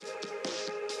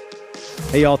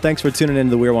Hey, y'all, thanks for tuning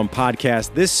into the We're One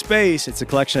podcast. This space, it's a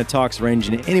collection of talks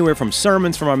ranging anywhere from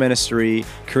sermons from our ministry,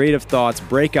 creative thoughts,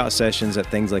 breakout sessions at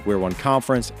things like We're One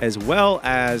Conference, as well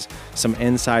as some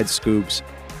inside scoops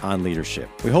on leadership.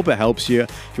 We hope it helps you.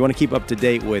 If you want to keep up to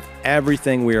date with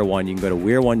everything We Are One, you can go to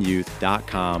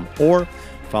weareoneyouth.com or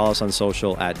follow us on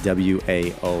social at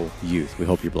WAO Youth. We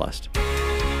hope you're blessed.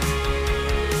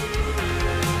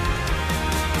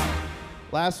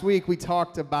 Last week we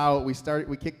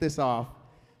kicked this off,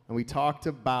 and we talked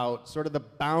about sort of the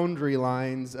boundary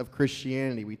lines of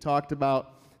Christianity. We talked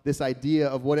about this idea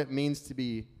of what it means to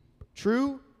be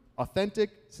true,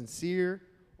 authentic, sincere,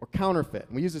 or counterfeit.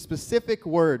 And we used a specific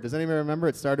word. Does anybody remember?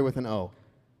 It started with an O.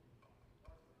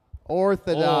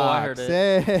 Orthodox. Oh, I heard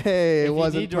it. Hey, it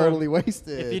wasn't totally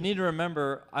wasted. If you need to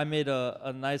remember, I made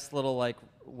a nice little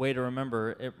way to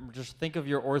remember. Just think of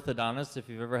your orthodontist if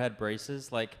you've ever had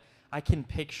braces. I can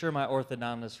picture my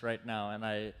orthodontist right now, and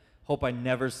I hope I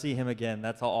never see him again.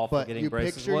 That's how awful getting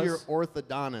braces was. But you picture your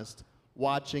orthodontist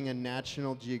watching a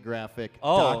National Geographic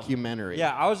documentary.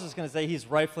 Yeah, I was just going to say he's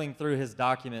rifling through his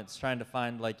documents trying to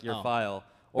find your file.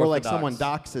 Or someone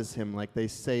doxes him, they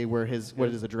say what his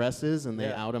address is, and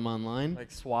they out him online.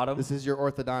 Swat him. This is your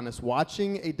orthodontist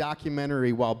watching a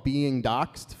documentary while being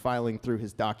doxed, filing through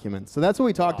his documents. So that's what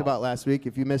we talked about last week.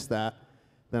 If you missed that,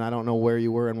 then I don't know where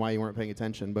you were and why you weren't paying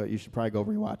attention, but you should probably go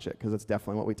rewatch it, because it's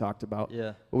definitely what we talked about.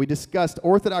 Yeah. But we discussed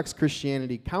Orthodox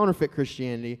Christianity, counterfeit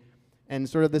Christianity, and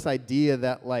sort of this idea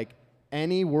that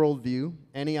any worldview,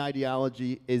 any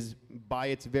ideology is by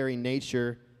its very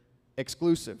nature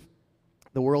exclusive.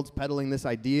 The world's peddling this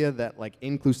idea that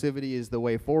inclusivity is the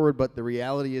way forward, but the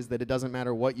reality is that it doesn't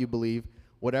matter what you believe.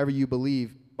 Whatever you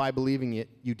believe, by believing it,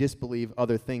 you disbelieve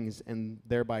other things and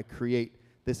thereby create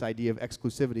this idea of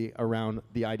exclusivity around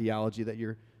the ideology that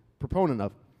you're proponent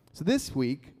of. So this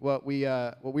week, what we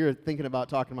were thinking about,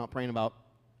 talking about, praying about,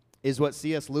 is what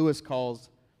C.S. Lewis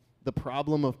calls the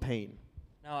problem of pain.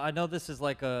 Now, I know this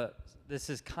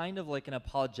is kind of like an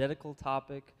apologetical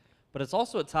topic, but it's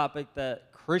also a topic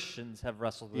that Christians have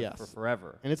wrestled with for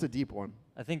forever. And it's a deep one.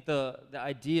 I think the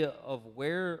idea of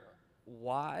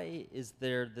why is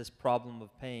there this problem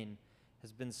of pain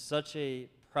has been such a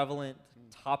prevalent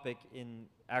topic in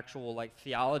actual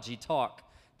theology talk.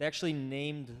 They actually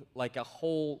named a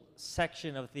whole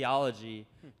section of theology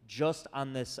just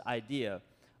on this idea.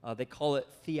 They call it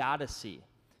theodicy.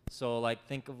 So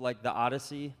think of the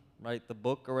Odyssey, right? The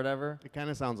book or whatever. It kind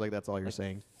of sounds like that's all you're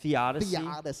saying. Theodicy.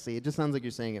 Theodicy. It just sounds like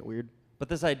you're saying it weird. But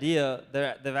this idea,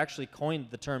 they've actually coined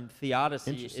the term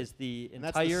theodicy, is the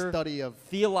entire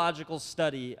theological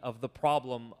study of the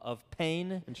problem of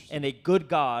pain and a good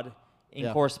God in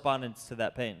correspondence to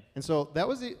that pain. And so that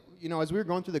was, as we were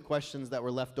going through the questions that were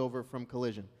left over from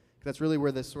Collision, that's really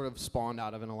where this sort of spawned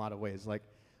out of in a lot of ways.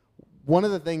 One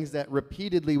of the things that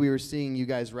repeatedly we were seeing you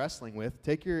guys wrestling with,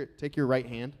 take your right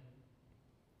hand,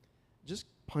 just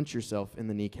punch yourself in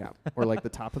the kneecap or the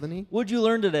top of the knee. What'd you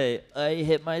learn today? I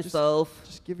hit myself.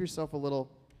 Just give yourself a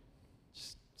little,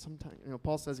 just sometimes,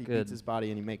 Paul says he beats his body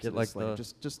and he makes it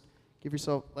just give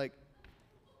yourself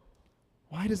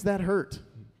why does that hurt?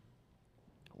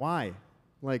 Why?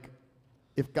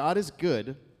 If God is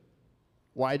good,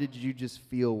 why did you just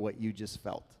feel what you just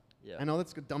felt? Yeah. I know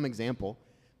that's a dumb example,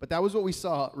 but that was what we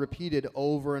saw repeated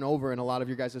over and over in a lot of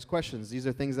your guys' questions. These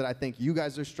are things that I think you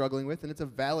guys are struggling with, and it's a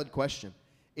valid question.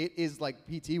 It is, like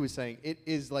PT was saying, it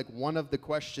is one of the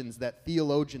questions that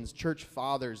theologians, church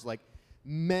fathers,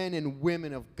 men and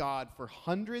women of God for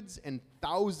hundreds and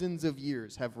thousands of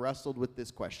years have wrestled with this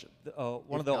question. If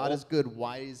God is good,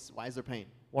 why is there pain?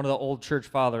 One of the old church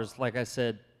fathers, like I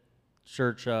said,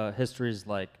 church history is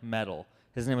metal.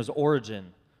 His name was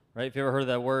Origen, right? If you ever heard of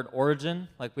that word, Origen,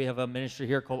 we have a ministry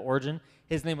here called Origen.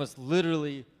 His name was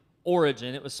literally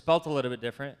Origen. It was spelt a little bit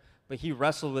different, but he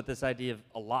wrestled with this idea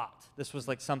a lot. This was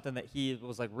something that he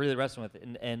was really wrestling with,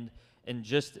 and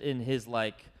just in his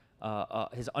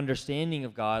his understanding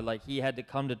of God, he had to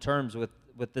come to terms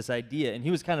with this idea. And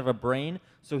he was kind of a brain,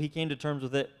 so he came to terms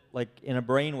with it in a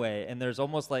brain way. And there's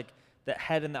almost that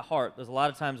head and that heart. There's a lot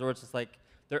of times where it's just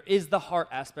there is the heart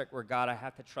aspect where God, I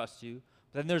have to trust you.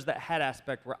 But then there's that head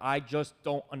aspect where I just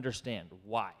don't understand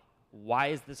why. Why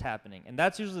is this happening? And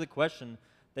that's usually the question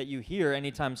that you hear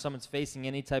anytime someone's facing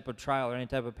any type of trial or any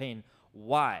type of pain.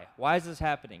 Why? Why is this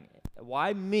happening?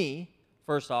 Why me,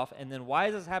 first off, and then why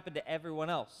does this happen to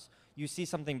everyone else? You see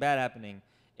something bad happening,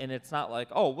 and it's not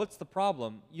oh, what's the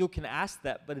problem? You can ask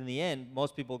that, but in the end,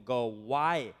 most people go,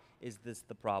 why is this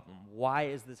the problem? Why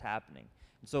is this happening?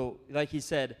 And so, like he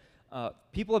said,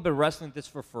 people have been wrestling with this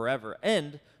for forever.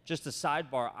 And just a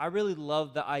sidebar, I really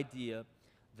love the idea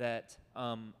that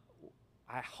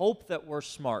I hope that we're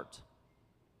smart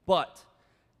But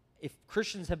if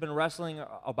Christians have been wrestling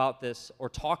about this or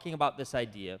talking about this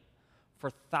idea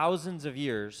for thousands of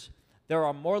years, there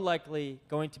are more likely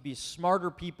going to be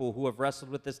smarter people who have wrestled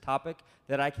with this topic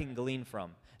that I can glean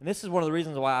from. And this is one of the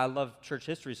reasons why I love church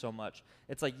history so much.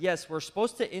 It's like, yes, we're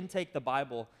supposed to intake the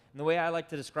Bible, and the way I like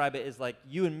to describe it is like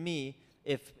you and me,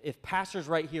 if pastors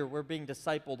right here, we're being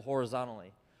discipled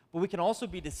horizontally. But we can also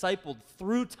be discipled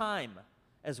through time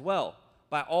as well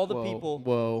by all the people.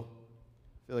 Whoa.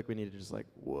 I feel like we need to just like,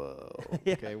 whoa.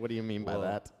 Yeah. Okay, what do you mean by Whoa.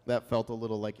 that? That felt a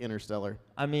little like Interstellar.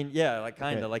 I mean, yeah, like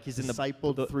kind of, Okay. like he's in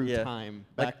discipled through yeah. time.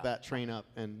 Like, Back that train up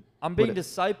and I'm being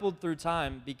discipled through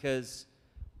time because,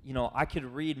 you know, I could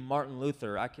read Martin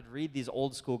Luther, I could read these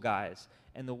old school guys,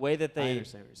 and the way that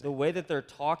they're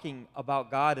talking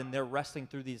about God and they're wrestling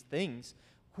through these things,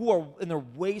 and they're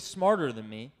way smarter than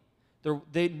me.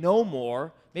 They know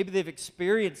more. Maybe they've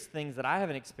experienced things that I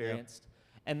haven't experienced. Yep.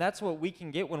 And that's what we can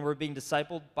get when we're being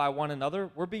discipled by one another.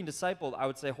 We're being discipled, I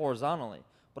would say, horizontally,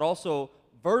 but also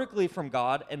vertically from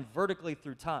God and vertically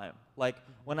through time. Like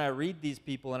when I read these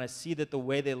people and I see that the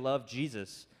way they love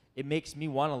Jesus, it makes me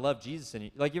want to love Jesus.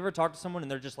 And like, you ever talk to someone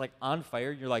and they're just like on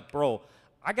fire? You're like, bro,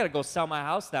 I got to go sell my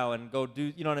house now and go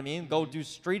do, you know what I mean? Go do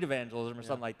street evangelism or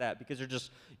something like that, because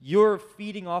you're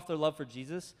feeding off their love for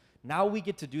Jesus. Now we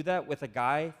get to do that with a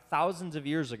guy thousands of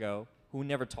years ago who we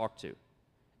never talked to.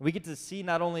 We get to see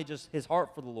not only just his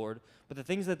heart for the Lord, but the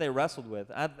things that they wrestled with.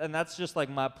 And that's just like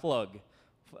my plug.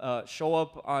 Show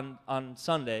up on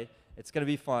Sunday. It's going to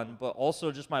be fun, but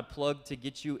also just my plug to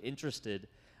get you interested.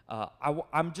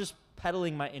 I'm just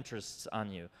peddling my interests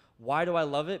on you. Why do I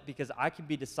love it? Because I can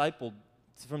be discipled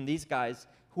from these guys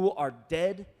who are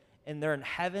dead and they're in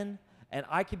heaven, and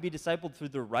I can be discipled through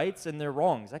their rights and their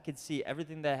wrongs. I can see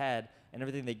everything they had and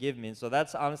everything they give me. And so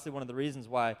that's honestly one of the reasons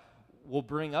why we'll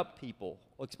bring up people,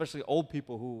 especially old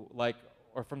people who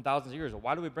are from thousands of years.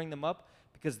 Why do we bring them up?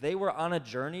 Because they were on a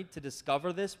journey to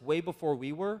discover this way before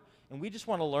we were, and we just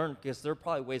want to learn because they're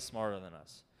probably way smarter than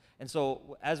us. And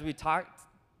so as we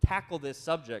tackle this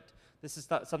subject, this is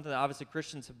something that obviously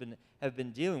Christians have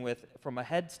been dealing with from a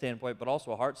head standpoint, but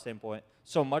also a heart standpoint,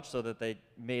 so much so that they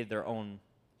made their own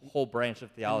whole branch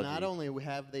of theology. And not only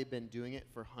have they been doing it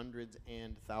for hundreds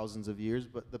and thousands of years,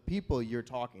 but the people you're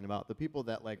talking about, the people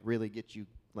that like really get you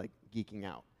like geeking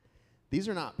out, these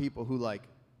are not people who like,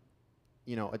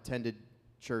 you know, attended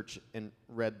church and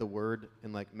read the word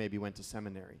and like maybe went to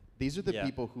seminary. These are the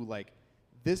people who like,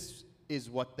 this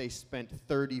is what they spent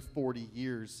 30, 40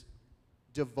 years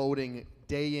devoting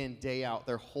day in, day out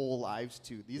their whole lives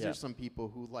to. These are some people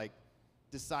who like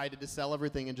decided to sell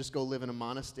everything and just go live in a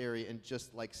monastery and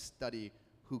just like study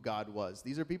who God was.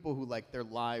 These are people who like their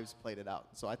lives played it out.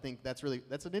 So I think that's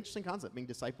an interesting concept, being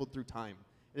discipled through time.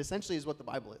 It essentially is what the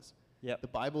Bible is. Yep. The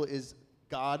Bible is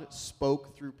God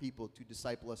spoke through people to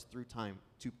disciple us through time.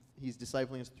 He's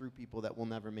discipling us through people that we'll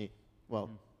never meet. Well,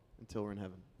 until we're in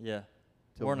heaven. Yeah.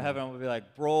 Until we're in heaven, we'll be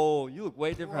like, bro, you look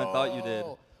way different than I thought you did.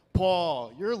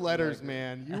 Paul, your letters,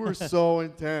 man, you were so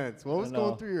intense. What was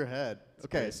going through your head?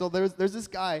 Okay, so there's this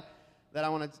guy that I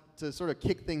wanted to sort of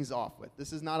kick things off with.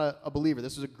 This is not a believer.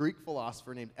 This was a Greek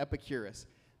philosopher named Epicurus,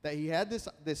 that he had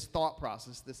this thought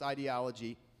process, this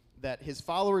ideology, that his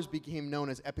followers became known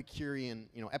as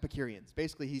Epicureans.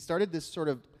 Basically, he started this sort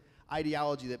of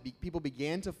ideology that people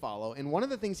began to follow, and one of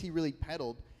the things he really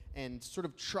peddled and sort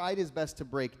of tried his best to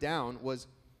break down was,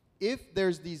 if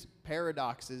there's these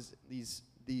paradoxes, these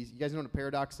you guys know what a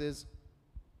paradox is?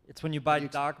 It's when you buy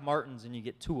Doc Martens and you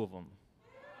get 2 of them.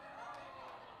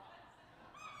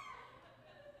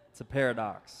 It's a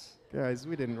paradox. Guys,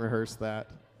 we didn't rehearse that.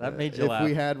 That made you laugh. If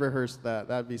we had rehearsed that,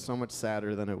 that'd be so much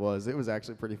sadder than it was. It was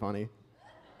actually pretty funny.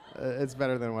 It's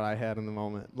better than what I had in the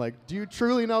moment. Like, do you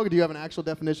truly know? Do you have an actual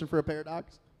definition for a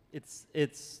paradox?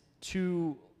 It's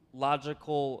 2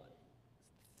 logical,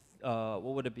 what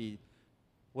would it be?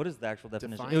 What is the actual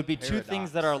definition? Define It would be paradox. 2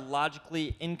 things that are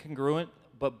logically incongruent,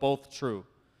 but both true.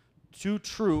 2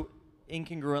 true,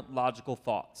 incongruent, logical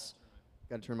thoughts.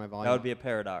 Got to turn my volume That would up. be a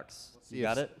paradox. You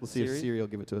got it? We'll see if Siri will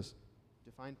give it to us.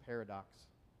 Define paradox.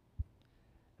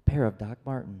 A pair of Doc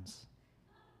Martens.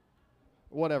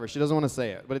 Whatever, she doesn't want to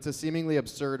say it, but it's a seemingly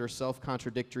absurd or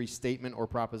self-contradictory statement or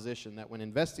proposition that, when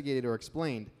investigated or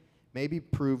explained, may be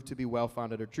proved to be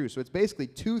well-founded or true. So it's basically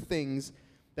 2 things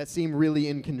that seem really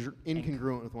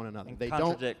incongruent with one another.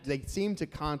 They seem to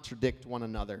contradict one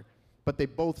another, but they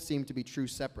both seem to be true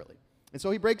separately. And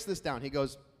so he breaks this down. He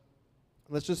goes,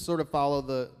 let's just sort of follow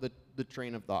the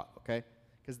train of thought, okay?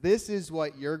 Because this is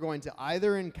what you're going to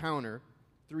either encounter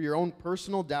through your own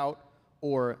personal doubt,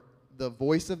 or the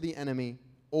voice of the enemy,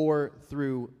 or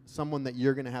through someone that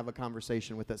you're going to have a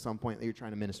conversation with at some point that you're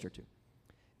trying to minister to.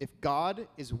 If God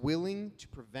is willing to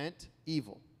prevent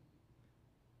evil,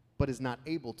 but is not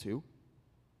able to,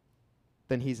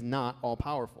 then he's not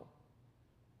all-powerful.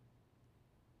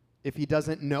 If he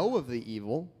doesn't know of the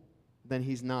evil, then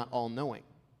he's not all-knowing.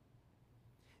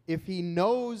 If he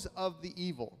knows of the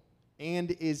evil and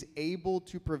is able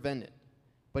to prevent it,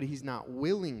 but he's not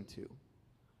willing to,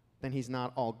 then he's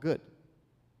not all good.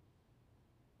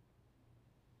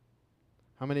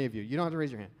 How many of you, you don't have to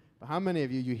raise your hand, but how many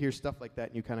of you, you hear stuff like that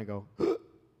and you kind of go,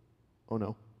 oh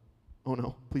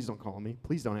no, please don't call me.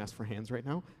 Please don't ask for hands right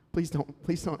now. Please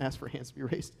don't ask for hands to be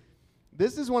raised.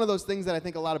 This is one of those things that I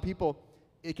think a lot of people,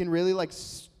 it can really like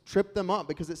trip them up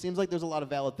because it seems like there's a lot of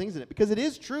valid things in it. Because it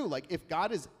is true, like if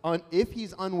God is, if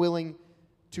he's unwilling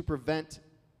to prevent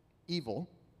evil,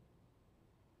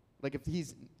 like if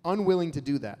he's unwilling to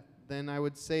do that, then I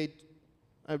would say,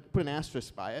 I'd put an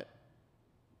asterisk by it.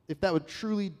 If that would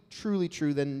truly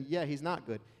true, then yeah, he's not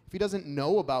good. If he doesn't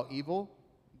know about evil,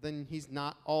 then he's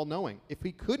not all-knowing. If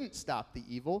he couldn't stop the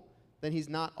evil, then he's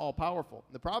not all-powerful.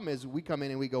 The problem is we come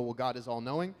in and we go, well, God is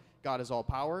all-knowing, God is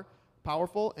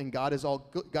all-powerful, and God is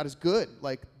God is good.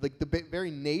 Like the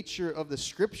very nature of the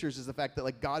scriptures is the fact that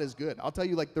like God is good. I'll tell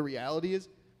you, like the reality is,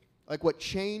 like what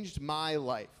changed my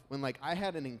life when like I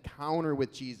had an encounter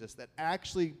with Jesus that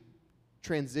actually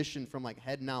transitioned from like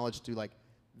head knowledge to like,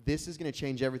 this is going to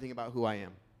change everything about who I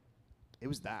am. It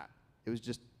was that. It was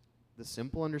just the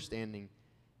simple understanding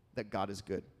that God is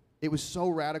good. It was so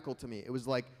radical to me. It was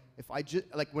like, if I just,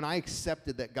 like when I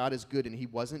accepted that God is good and he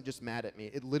wasn't just mad at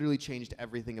me, it literally changed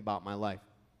everything about my life.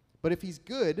 But if he's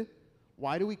good,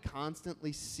 why do we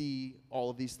constantly see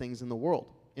all of these things in the world?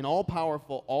 An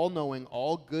all-powerful, all-knowing,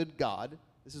 all-good God,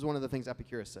 this is one of the things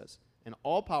Epicurus says, an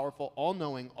all-powerful,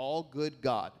 all-knowing, all-good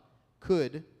God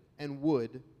could and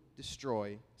would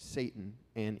destroy Satan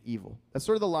and evil. That's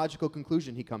sort of the logical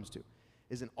conclusion he comes to,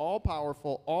 is an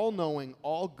all-powerful, all-knowing,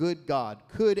 all-good God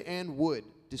could and would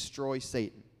destroy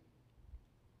Satan.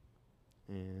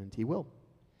 And he will.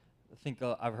 I think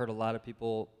I've heard a lot of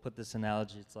people put this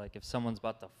analogy. It's like if someone's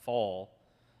about to fall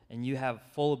and you have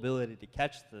full ability to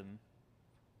catch them,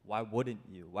 why wouldn't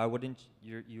you? Why wouldn't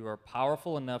you? You are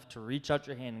powerful enough to reach out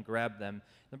your hand and grab them.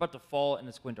 They're about to fall and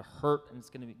it's going to hurt and it's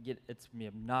going to be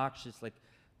obnoxious. Like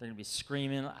they're going to be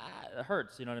screaming. It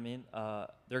hurts, you know what I mean?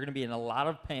 They're going to be in a lot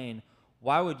of pain.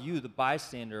 Why would you, the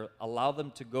bystander, allow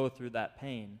them to go through that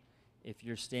pain if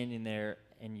you're standing there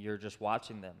and you're just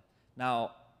watching them?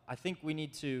 Now, I think we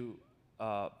need to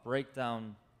break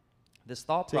down this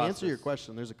thought process. To answer your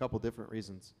question, there's a couple different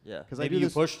reasons. Yeah, because maybe you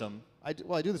pushed them. I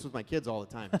do this with my kids all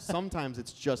the time. Sometimes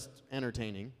it's just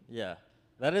entertaining. Yeah,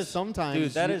 that is sometimes.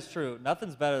 Dude, that is true.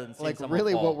 Nothing's better than seeing like someone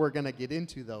really fall. what we're gonna get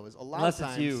into though is a lot Unless of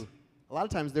times. It's you. A lot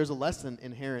of times there's a lesson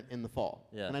inherent in the fall.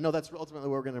 Yeah. And I know that's ultimately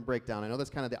what we're going to break down. I know that's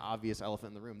kind of the obvious elephant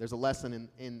in the room. There's a lesson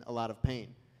in a lot of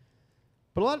pain.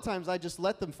 But a lot of times I just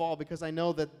let them fall because I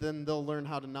know that then they'll learn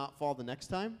how to not fall the next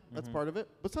time. That's part of it.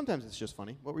 But sometimes it's just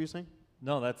funny. What were you saying?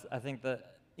 No, I think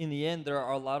that in the end there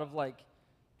are a lot of like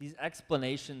these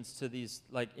explanations to these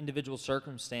like individual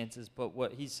circumstances. But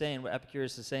what he's saying, what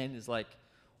Epicurus is saying is like,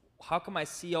 how come I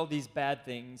see all these bad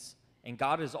things and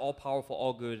God is all powerful,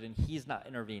 all good, and he's not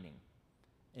intervening?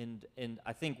 And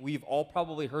I think we've all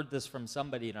probably heard this from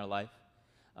somebody in our life.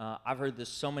 I've heard this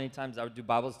so many times. I would do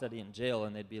Bible study in jail,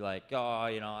 and they'd be like, oh,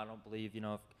 I don't believe,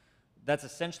 That's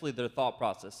essentially their thought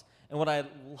process. And what I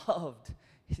loved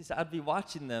is I'd be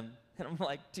watching them, and I'm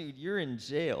like, dude, you're in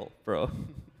jail, bro.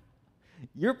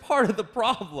 You're part of the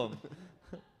problem.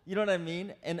 You know what I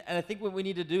mean? And I think what we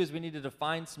need to do is we need to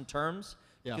define some terms,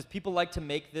 because people like to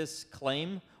make this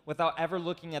claim without ever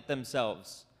looking at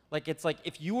themselves. Like, it's like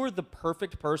if you were the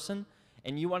perfect person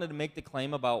and you wanted to make the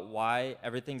claim about why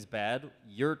everything's bad,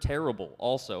 you're terrible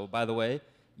also, by the way.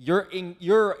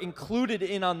 You're included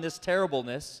in on this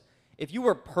terribleness. If you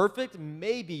were perfect,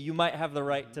 maybe you might have the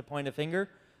right to point a finger.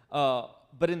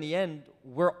 But in the end,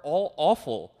 we're all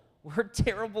awful. We're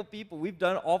terrible people. We've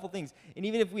done awful things. And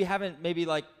even if we haven't maybe,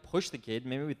 like, pushed the kid,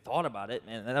 maybe we thought about it,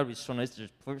 man, that would be so nice to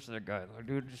just push that guy. Like,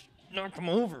 dude, just knock him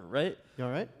over, right? You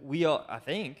all right? We all, I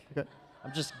think. Okay.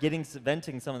 I'm just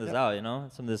venting some of this out,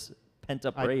 some of this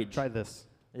pent-up rage. Try this.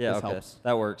 Yeah, this okay. helps.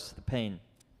 That works, the pain.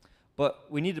 But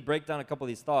we need to break down a couple of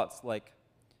these thoughts, like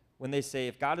when they say,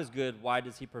 if God is good, why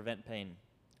does he prevent pain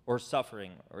or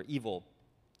suffering or evil?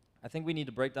 I think we need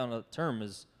to break down a term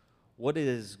is what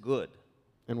is good?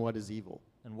 And what is evil?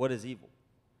 And what is evil?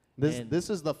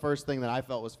 This is the first thing that I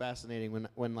felt was fascinating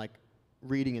when like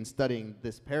reading and studying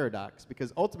this paradox,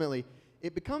 because ultimately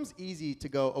it becomes easy to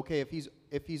go, okay,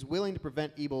 if he's willing to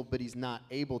prevent evil but he's not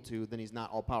able to, then he's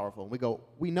not all powerful. And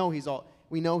we know he's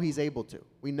able to.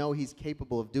 We know he's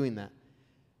capable of doing that.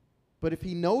 But if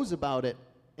he knows about it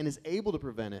and is able to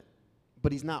prevent it,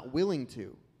 but he's not willing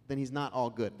to, then he's not all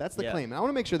good. That's the claim. And I want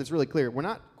to make sure that's really clear. We're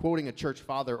not quoting a church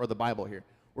father or the Bible here.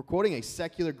 We're quoting a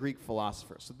secular Greek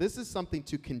philosopher. So this is something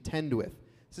to contend with.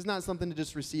 This is not something to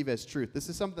just receive as truth. This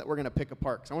is something that we're going to pick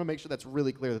apart. So I want to make sure that's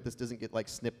really clear, that this doesn't get like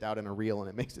snipped out in a reel and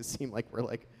it makes it seem like we're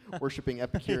like worshiping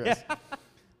Epicurus.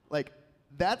 Like,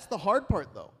 that's the hard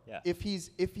part, though. Yeah. If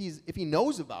he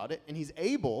knows about it and he's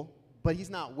able, but he's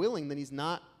not willing, then he's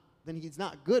not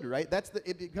good, right?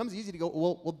 It becomes easy to go,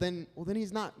 well then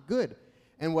he's not good.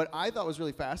 And what I thought was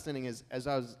really fascinating is as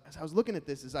I was looking at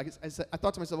this, is I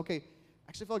thought to myself, okay,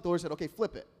 actually I feel like the Lord said, okay,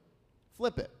 flip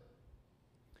it.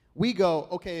 We go,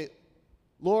 okay,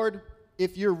 Lord,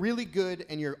 if you're really good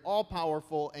and you're all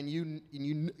powerful and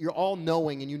you're all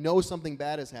knowing and you know something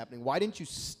bad is happening, why didn't you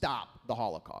stop the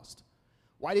Holocaust?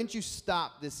 Why didn't you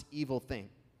stop this evil thing?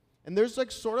 And there's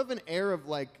like sort of an air of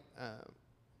like,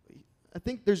 I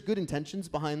think there's good intentions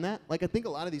behind that. Like, I think a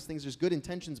lot of these things, there's good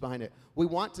intentions behind it. We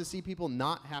want to see people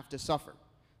not have to suffer.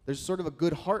 There's sort of a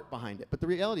good heart behind it. But the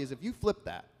reality is, if you flip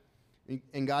that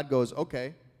and God goes,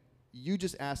 okay, you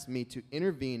just asked me to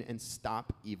intervene and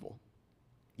stop evil.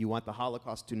 You want the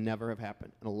Holocaust to never have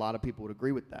happened. And a lot of people would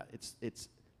agree with that. It's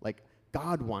like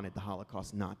God wanted the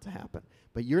Holocaust not to happen.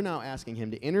 But you're now asking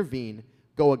him to intervene,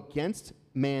 go against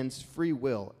man's free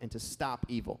will, and to stop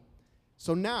evil.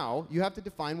 So now you have to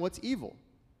define what's evil.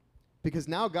 Because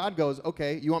now God goes,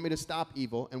 okay, you want me to stop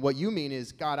evil, and what you mean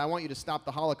is, God, I want you to stop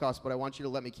the Holocaust, but I want you to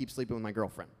let me keep sleeping with my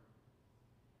girlfriend.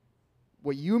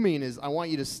 What you mean is, I want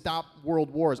you to stop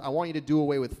world wars. I want you to do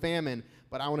away with famine,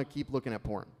 but I want to keep looking at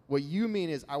porn. What you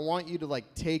mean is, I want you to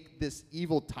like take this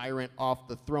evil tyrant off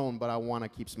the throne, but I want to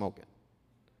keep smoking.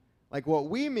 Like, what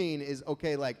we mean is,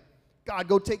 okay, like, God,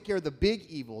 go take care of the big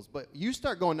evils, but you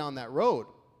start going down that road.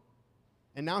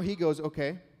 And now he goes,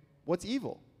 okay, what's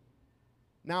evil?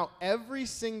 Now, every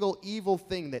single evil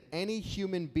thing that any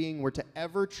human being were to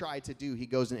ever try to do, he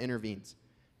goes and intervenes.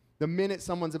 The minute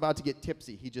someone's about to get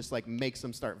tipsy, he just like makes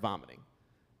them start vomiting.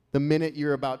 The minute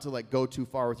you're about to like go too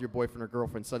far with your boyfriend or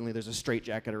girlfriend, suddenly there's a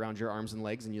straitjacket around your arms and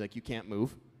legs and you can't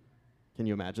move. Can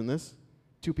you imagine this?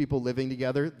 Two people living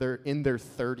together, they're in their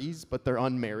 30s, but they're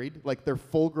unmarried. Like, they're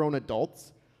full-grown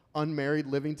adults, unmarried,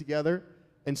 living together,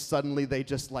 and suddenly they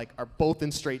just like are both in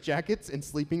straitjackets and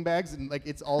sleeping bags, and like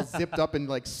it's all zipped up and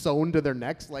like sewn to their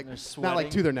necks, like not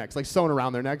like to their necks, like sewn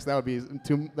around their necks. That would be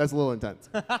that's a little intense.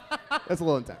 That's a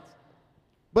little intense.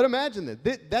 But imagine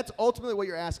that. That's ultimately what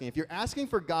you're asking. If you're asking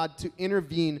for God to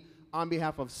intervene on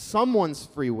behalf of someone's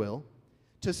free will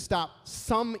to stop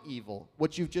some evil,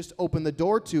 what you've just opened the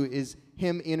door to is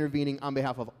him intervening on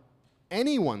behalf of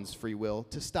anyone's free will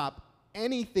to stop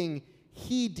anything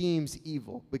he deems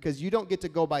evil, because you don't get to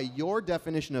go by your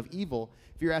definition of evil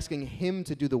if you're asking him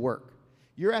to do the work.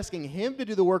 You're asking him to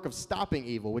do the work of stopping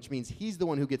evil, which means he's the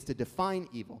one who gets to define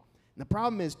evil. And the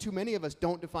problem is, too many of us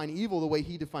don't define evil the way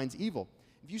he defines evil.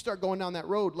 If you start going down that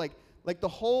road, like the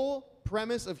whole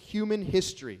premise of human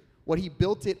history, what he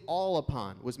built it all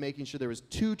upon was making sure there was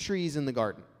 2 trees in the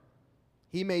garden.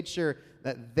 He made sure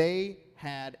that they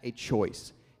had a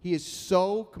choice. He is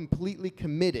so completely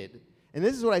committed. And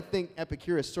this is what I think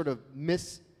Epicurus sort of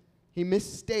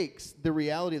mistakes the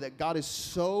reality that God is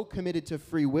so committed to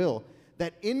free will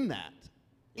that in that,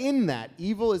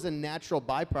 evil is a natural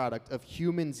byproduct of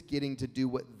humans getting to do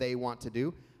what they want to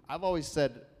do. I've always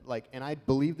said, like, and I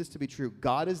believe this to be true,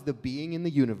 God is the being in the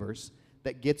universe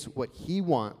that gets what he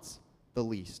wants the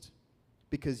least.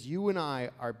 Because you and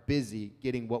I are busy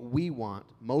getting what we want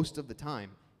most of the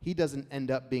time. He doesn't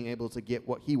end up being able to get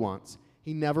what he wants.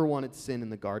 He never wanted sin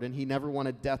in the garden. He never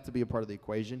wanted death to be a part of the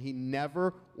equation. He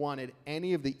never wanted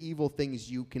any of the evil things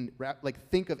you can,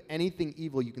 think of anything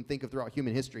evil you can think of throughout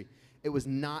human history. It was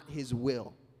not his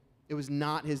will. It was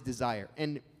not his desire.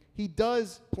 And he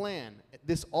does plan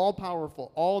this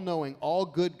all-powerful, all-knowing,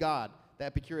 all-good God that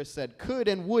Epicurus said could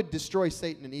and would destroy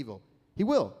Satan and evil. He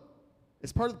will.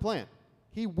 It's part of the plan.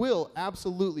 He will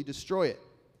absolutely destroy it.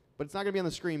 But it's not going to be on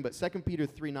the screen, but 2 Peter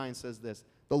 3:9 says this: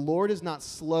 "The Lord is not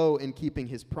slow in keeping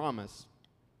his promise,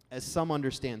 as some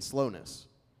understand slowness."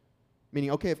 Meaning,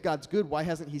 okay, if God's good, why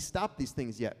hasn't he stopped these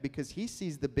things yet? Because he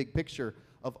sees the big picture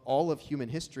of all of human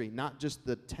history, not just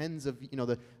the tens of,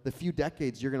 the few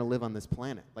decades you're going to live on this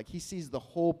planet. Like, he sees the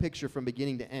whole picture from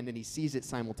beginning to end, and he sees it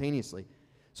simultaneously.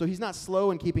 So he's not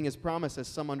slow in keeping his promise, as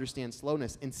some understand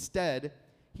slowness. Instead,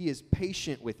 he is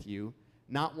patient with you,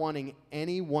 not wanting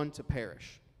anyone to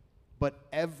perish, but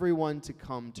everyone to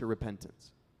come to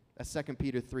repentance. That's 2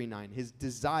 Peter 3:9. His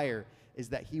desire is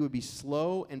that he would be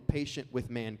slow and patient with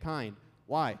mankind.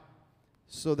 Why?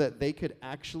 so that they could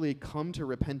actually come to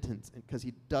repentance, because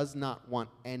he does not want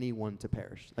anyone to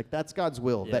perish. Like, that's God's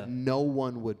will, that no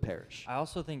one would perish. I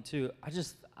also think, too,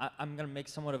 I'm going to make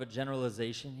somewhat of a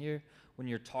generalization here when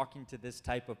you're talking to this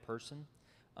type of person.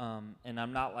 And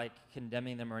I'm not, like,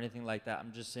 condemning them or anything like that.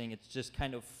 I'm just saying it's just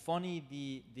kind of funny,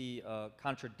 the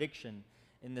contradiction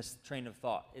in this train of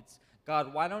thought. It's,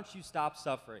 God, why don't you stop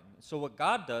suffering? So what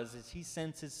God does is he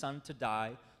sends his son to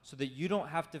die so that you don't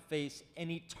have to face an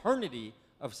eternity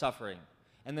of suffering.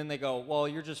 And then they go, well,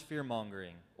 you're just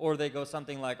fear-mongering. Or they go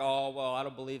something like, oh, well, I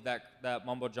don't believe that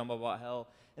mumbo-jumbo about hell.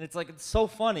 And it's like, it's so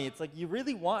funny. It's like, you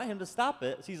really want him to stop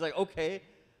it. So he's like, okay,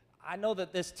 I know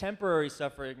that this temporary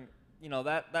suffering,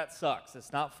 that sucks.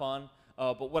 It's not fun.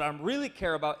 But what I really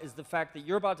care about is the fact that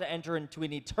you're about to enter into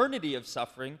an eternity of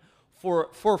suffering for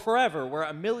forever, where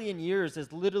 1,000,000 years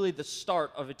is literally the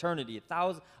start of eternity.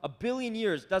 1,000,000,000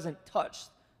 years doesn't touch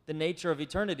the nature of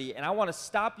eternity, and I want to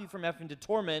stop you from having to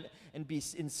torment and be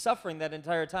in suffering that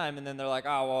entire time. And then they're like,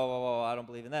 oh, whoa, I don't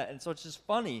believe in that. And so it's just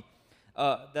funny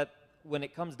that when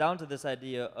it comes down to this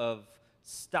idea of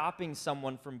stopping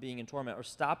someone from being in torment or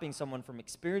stopping someone from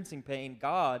experiencing pain,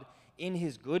 God, in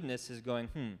his goodness, is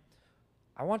going,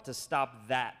 I want to stop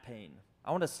that pain.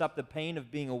 I want to stop the pain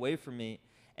of being away from me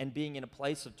and being in a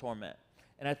place of torment.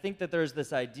 And I think that there's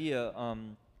this idea,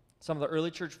 some of the early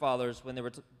church fathers, when they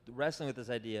were wrestling with this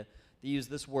idea, they used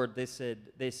this word. They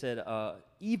said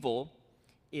evil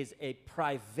is a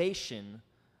privation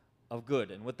of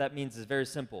good. And what that means is very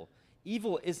simple.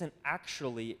 Evil isn't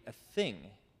actually a thing.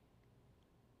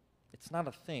 It's not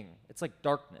a thing. It's like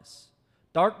darkness.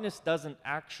 Darkness doesn't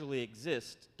actually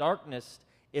exist. Darkness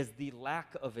is the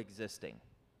lack of existing,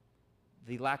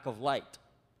 the lack of light.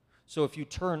 So if you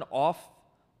turn off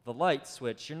the light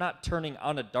switch, you're not turning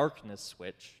on a darkness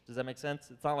switch. Does that make sense?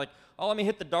 It's not like, oh, let me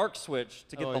hit the dark switch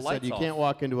to get the lights you off. Can't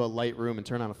walk into a light room and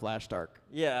turn on a flash dark.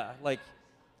 Yeah, like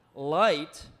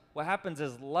light, what happens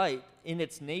is light, in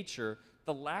its nature,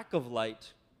 the lack of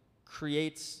light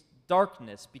creates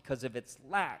darkness because of its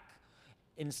lack.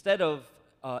 Instead of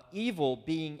evil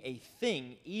being a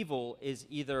thing, evil is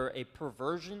either a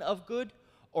perversion of good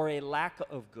or a lack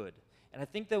of good. And I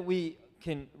think that we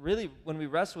can really, when we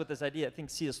wrestle with this idea, I think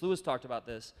C.S. Lewis talked about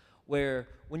this, where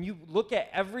when you look at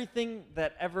everything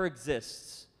that ever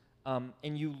exists, and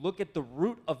you look at the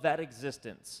root of that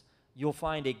existence, you'll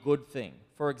find a good thing.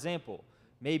 For example,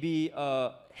 maybe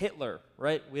Hitler,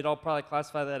 right? We'd all probably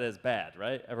classify that as bad,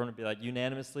 right? Everyone would be like,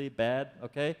 unanimously bad,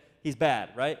 okay? He's bad,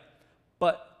 right?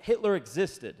 But Hitler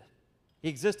existed. He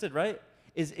existed, right?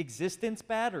 Is existence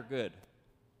bad or good?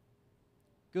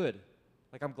 Good.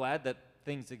 Like, I'm glad that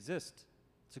things exist.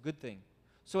 It's a good thing.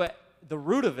 So at the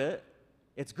root of it,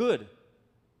 it's good.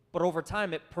 But over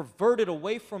time, it perverted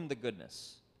away from the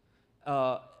goodness.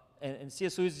 And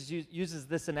C.S. Lewis uses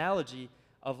this analogy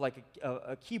of like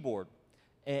a keyboard.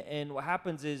 And what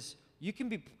happens is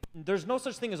there's no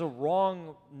such thing as a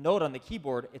wrong note on the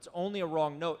keyboard. It's only a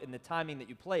wrong note in the timing that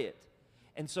you play it.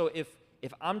 And so if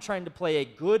I'm trying to play a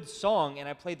good song and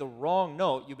I play the wrong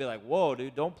note, you'll be like, whoa,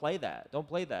 dude, don't play that. Don't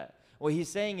play that. What he's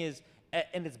saying is,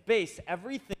 in its base,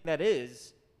 everything that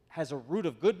is has a root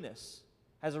of goodness,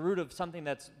 has a root of something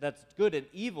that's good, and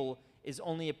evil is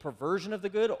only a perversion of the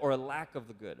good or a lack of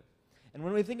the good. And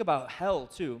when we think about hell,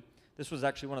 too, this was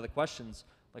actually one of the questions,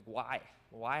 like, why?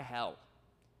 Why hell?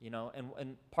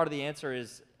 And part of the answer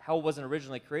is hell wasn't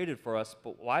originally created for us,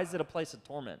 but why is it a place of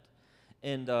torment?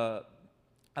 And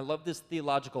I love this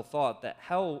theological thought that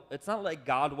hell, it's not like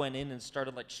God went in and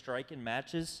started, like, striking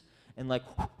matches and, like,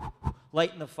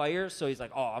 lighting the fire, so he's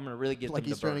like, oh, I'm going to really get them to burn. Like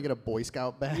he's trying to get a Boy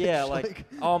Scout badge. Yeah, like,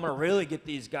 oh, I'm going to really get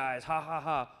these guys, ha, ha,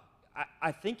 ha.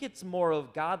 I think it's more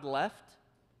of God left,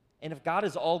 and if God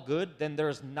is all good, then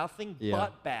there's nothing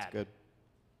but bad. That's good.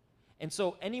 And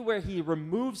so anywhere he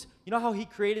removes, you know how he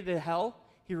created a hell?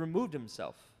 He removed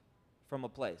himself from a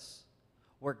place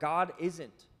where God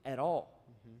isn't at all.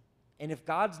 Mm-hmm. And if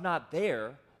God's not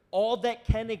there, all that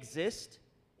can exist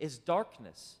is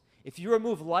darkness. If you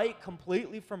remove light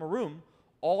completely from a room,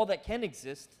 all that can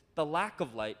exist, the lack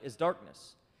of light, is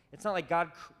darkness. It's not like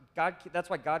God,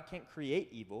 that's why God can't create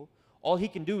evil. All he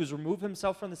can do is remove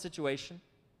himself from the situation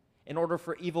in order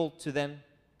for evil to then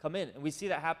come in. And we see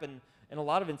that happen in a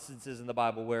lot of instances in the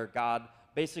Bible where God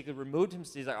basically removed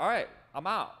himself. He's like, all right, I'm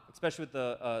out. Especially with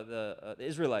the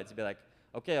Israelites. He'd be like,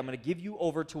 okay, I'm going to give you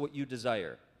over to what you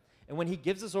desire. And when he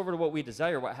gives us over to what we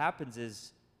desire, what happens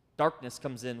is darkness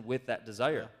comes in with that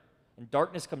desire. Yeah. And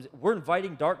darkness comes, we're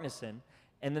inviting darkness in,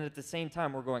 and then at the same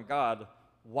time we're going, God,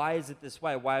 why is it this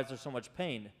way? Why is there so much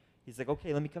pain? He's like,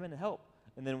 okay, let me come in and help.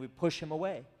 And then we push him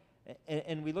away.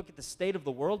 And we look at the state of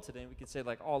the world today, and we can say,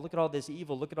 like, oh, look at all this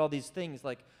evil, look at all these things,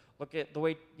 like, look at the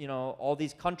way, all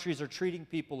these countries are treating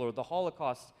people, or the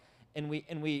Holocaust, and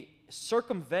we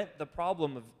circumvent the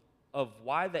problem of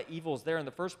why that evil is there in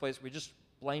the first place. We just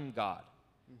blame God,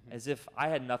 as if I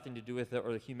had nothing to do with it,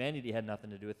 or humanity had nothing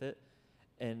to do with it.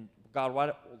 And God,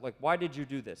 why did you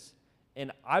do this?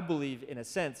 And I believe, in a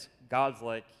sense, God's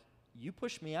like, you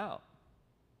pushed me out.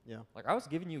 Yeah. Like, I was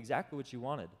giving you exactly what you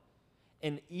wanted.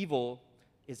 And evil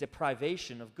is a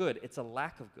privation of good. It's a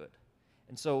lack of good.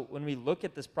 And so when we look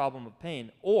at this problem of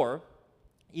pain, or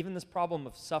even this problem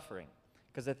of suffering,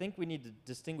 because I think we need to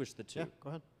distinguish the two. Yeah, go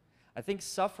ahead. I think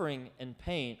suffering and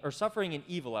pain, or suffering and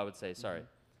evil, I would say,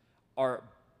 are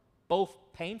both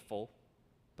painful,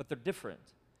 but they're different.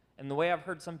 And the way I've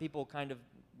heard some people kind of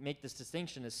make this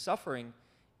distinction is suffering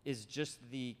is just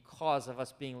the cause of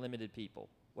us being limited people.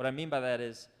 What I mean by that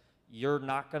is, you're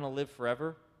not going to live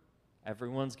forever.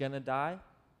 Everyone's going to die.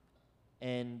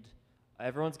 And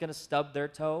everyone's going to stub their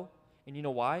toe. And you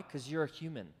know why? Because you're a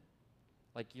human.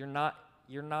 Like, you're not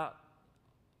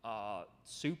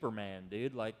Superman,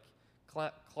 dude. Like,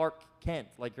 Clark Kent.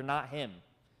 Like, you're not him.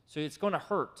 So it's going to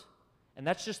hurt. And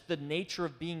that's just the nature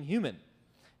of being human.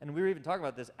 And we were even talking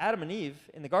about this. Adam and Eve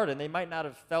in the garden, they might not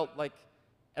have felt like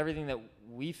everything that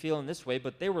we feel in this way,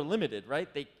 but they were limited, right?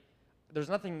 There's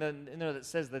nothing in there that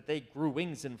says that they grew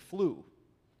wings and flew.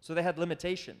 So they had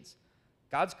limitations.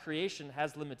 God's creation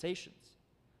has limitations.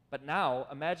 But now,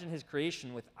 imagine his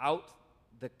creation without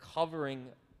the covering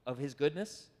of his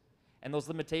goodness, and those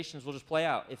limitations will just play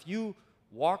out. If you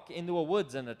walk into a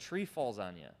woods and a tree falls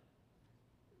on you,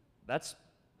 that's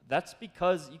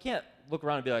because you can't look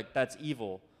around and be like, that's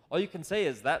evil. All you can say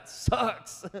is, that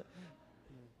sucks.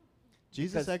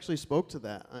 Jesus actually spoke to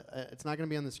that. It's not going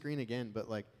to be on the screen again, but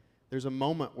like, there's a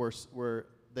moment where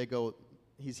they go,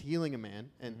 he's healing a man,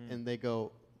 and they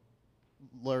go,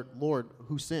 Lord,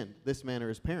 who sinned, this man or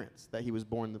his parents, that he was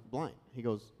born blind? He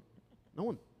goes, no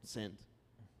one sinned.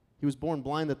 He was born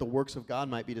blind that the works of God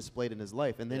might be displayed in his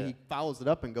life. And then he follows it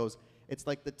up and goes, it's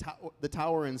like the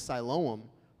tower in Siloam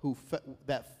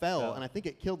that fell, and I think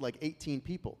it killed like 18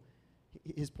 people.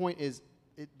 His point is,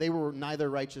 they were neither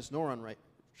righteous nor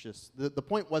unrighteous. The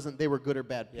point wasn't they were good or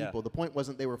bad people. Yeah. The point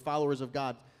wasn't they were followers of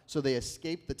God, so they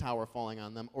escaped the tower falling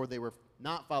on them, or they were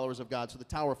not followers of God, so the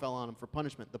tower fell on them for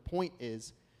punishment. The point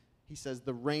is, he says,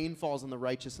 the rain falls on the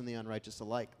righteous and the unrighteous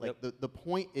alike. Like, the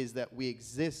point is that we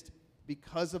exist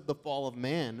because of the fall of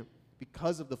man,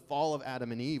 because of the fall of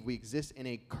Adam and Eve. We exist in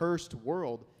a cursed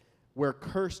world where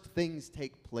cursed things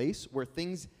take place, where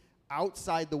things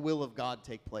outside the will of God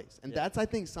take place. And that's, I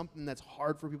think, something that's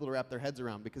hard for people to wrap their heads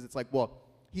around, because it's like, well,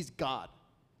 he's God.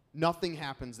 Nothing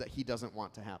happens that he doesn't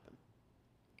want to happen.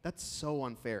 That's so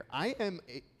unfair.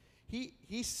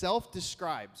 He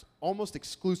self-describes almost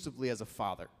exclusively as a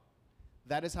father.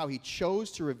 That is how he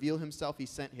chose to reveal himself. He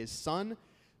sent his son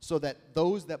so that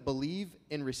those that believe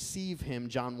and receive him,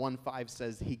 John 1:5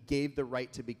 says, he gave the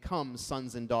right to become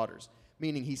sons and daughters.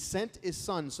 Meaning he sent his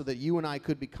son so that you and I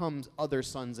could become other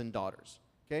sons and daughters.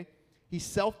 Okay? He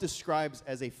self-describes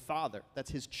as a father. That's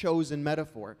his chosen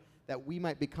metaphor, that we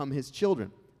might become his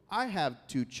children. I have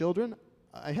 2 children.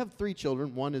 I have 3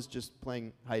 children. One is just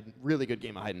playing really good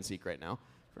game of hide and seek right now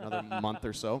for another month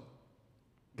or so.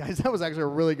 Guys, that was actually a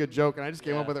really good joke, and I just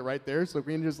came up with it right there. So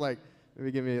we can just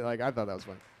maybe give me I thought that was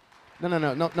funny. No.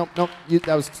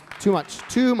 That was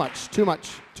too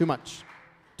much.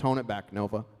 Tone it back,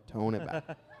 Nova. Tone it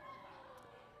back.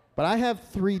 But I have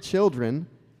 3 children,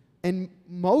 and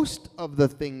most of the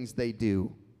things they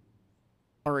do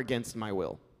are against my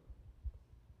will.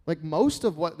 Like, most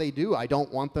of what they do, I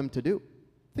don't want them to do.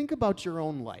 Think about your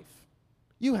own life.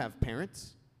 You have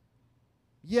parents.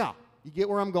 Yeah, you get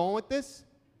where I'm going with this?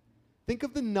 Think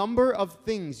of the number of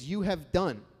things you have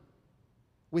done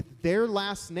with their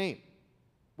last name,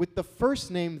 with the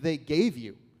first name they gave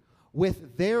you,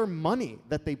 with their money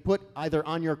that they put either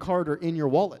on your card or in your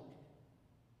wallet.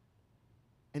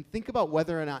 And think about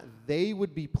whether or not they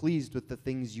would be pleased with the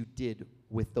things you did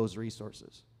with those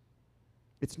resources.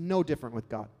 It's no different with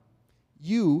God.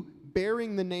 You,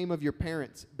 bearing the name of your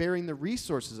parents, bearing the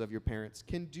resources of your parents,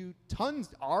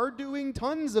 are doing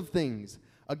tons of things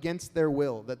against their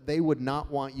will that they would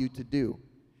not want you to do.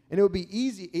 And it would be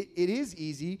easy, it is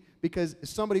easy, because if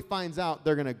somebody finds out,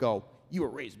 they're going to go, you were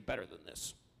raised better than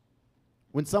this.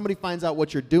 When somebody finds out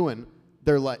what you're doing,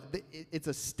 they're like, it's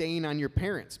a stain on your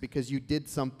parents because you did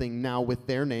something now with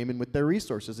their name and with their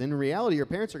resources. In reality, your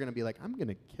parents are going to be like, I'm going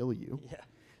to kill you. Yeah.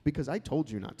 Because I told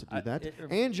you not to do that,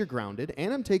 and you're grounded,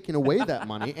 and I'm taking away that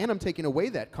money, and I'm taking away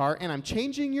that car, and I'm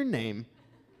changing your name,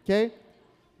 okay?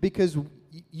 Because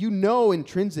you know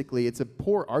intrinsically it's a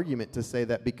poor argument to say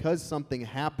that because something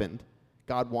happened,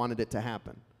 God wanted it to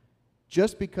happen.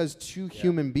 Just because two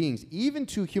human beings, even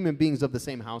two human beings of the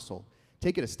same household,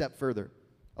 take it a step further.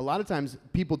 A lot of times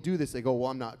people do this. They go,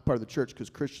 well, I'm not part of the church because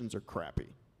Christians are crappy.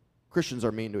 Christians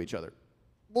are mean to each other.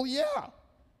 Well, yeah.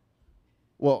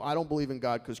 Well, I don't believe in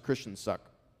God because Christians suck.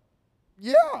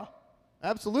 Yeah,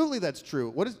 absolutely that's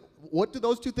true. What do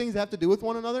those two things have to do with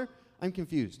one another? I'm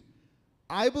confused.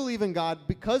 I believe in God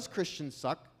because Christians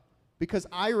suck, because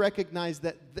I recognize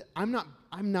that I'm not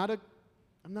a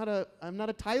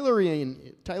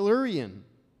Tylerian. Tylerian?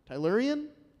 Hey.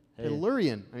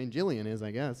 Tylerian. I mean, Jillian is,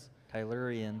 I guess.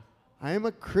 Tylerian. I am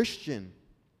a Christian.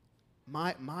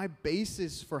 My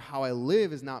basis for how I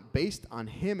live is not based on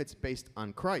him. It's based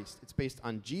on Christ. It's based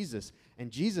on Jesus. And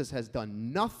Jesus has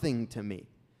done nothing to me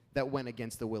that went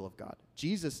against the will of God.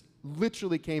 Jesus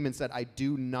literally came and said, I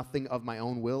do nothing of my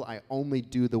own will. I only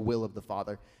do the will of the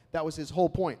Father. That was his whole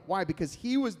point. Why? Because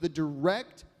he was the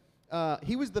direct,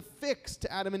 he was the fix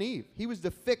to Adam and Eve. He was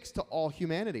the fix to all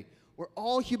humanity. Where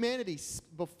all humanity,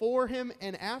 before him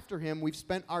and after him, we've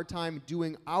spent our time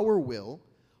doing our will.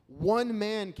 One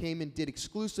man came and did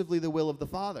exclusively the will of the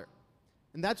Father.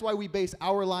 And that's why we base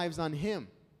our lives on him.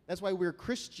 That's why we're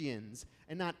Christians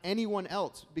and not anyone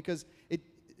else. Because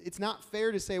it's not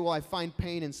fair to say, well, I find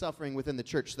pain and suffering within the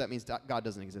church, so that means God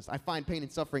doesn't exist. I find pain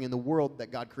and suffering in the world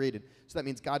that God created, so that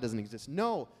means God doesn't exist.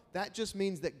 No, that just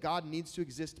means that God needs to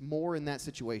exist more in that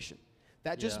situation.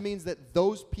 That just means that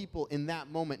those people in that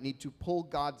moment need to pull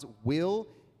God's will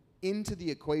into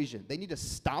the equation. They need to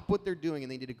stop what they're doing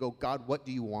and they need to go, God, what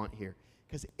do you want here?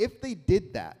 Because if they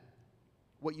did that,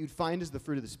 what you'd find is the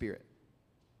fruit of the Spirit.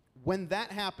 When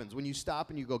that happens, when you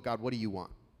stop and you go, God, what do you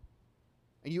want?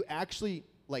 And you actually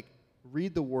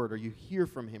read the word or you hear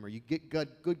from him or you get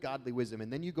good godly wisdom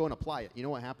and then you go and apply it. You know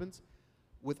what happens?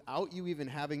 Without you even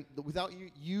having, without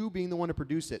you being the one to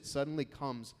produce it, suddenly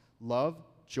comes love,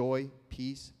 joy,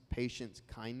 peace, patience,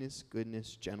 kindness,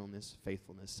 goodness, gentleness,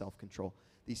 faithfulness, self-control.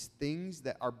 These things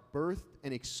that are birthed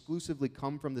and exclusively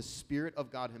come from the Spirit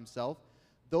of God himself,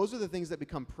 those are the things that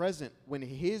become present when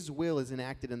his will is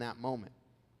enacted in that moment.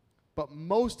 But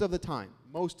most of the time,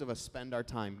 most of us spend our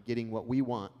time getting what we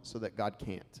want so that God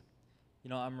can't. You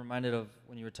know, I'm reminded of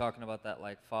when you were talking about that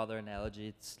father analogy.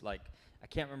 It's I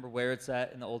can't remember where it's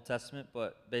at in the Old Testament,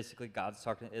 but basically God's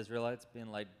talking to Israelites being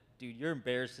like, dude, you're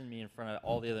embarrassing me in front of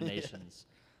all the other nations.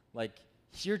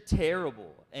 You're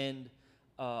terrible. And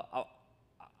I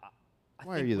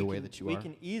Why think are you the way that you are? We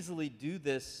can easily do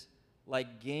this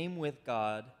game with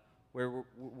God where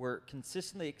we're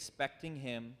consistently expecting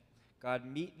him, God,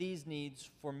 meet these needs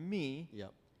for me.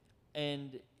 Yep.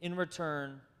 And in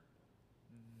return,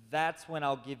 that's when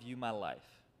I'll give you my life,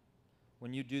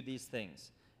 when you do these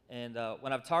things. And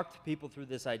when I've talked to people through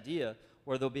this idea,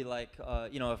 where they'll be like,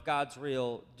 if God's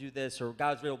real, do this, or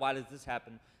God's real, why does this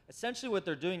happen? Essentially what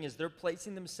they're doing is they're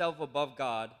placing themselves above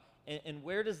God. And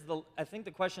where does I think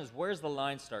the question is, where's the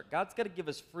line start? God's got to give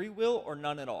us free will or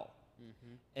none at all.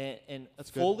 Mm-hmm. And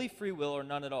fully free will or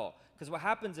none at all. Because what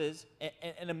happens is,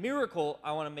 and a miracle,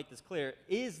 I want to make this clear,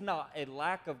 is not a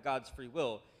lack of God's free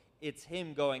will. It's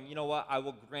him going, you know what, I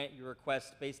will grant your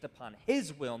request based upon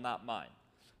his will, not mine.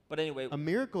 But anyway. A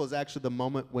miracle is actually the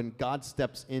moment when God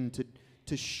steps in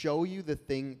to show you the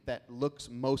thing that looks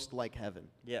most like heaven.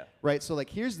 Yeah. Right? So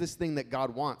here's this thing that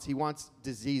God wants. He wants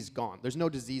disease gone. There's no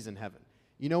disease in heaven.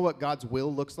 You know what God's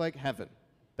will looks like? Heaven.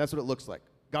 That's what it looks like.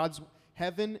 God's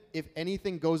heaven, if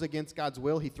anything goes against God's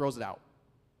will, he throws it out.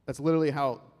 That's literally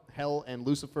how hell and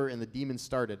Lucifer and the demons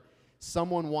started.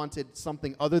 Someone wanted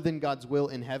something other than God's will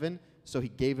in heaven, so he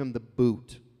gave him the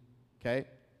boot. Okay?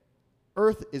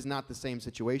 Earth is not the same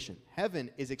situation. Heaven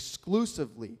is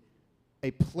exclusively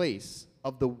a place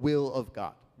of the will of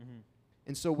God. Mm-hmm.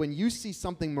 And so when you see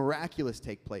something miraculous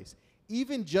take place,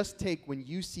 even just take when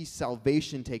you see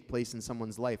salvation take place in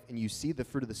someone's life and you see the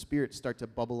fruit of the Spirit start to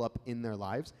bubble up in their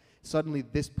lives, suddenly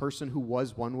this person who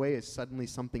was one way is suddenly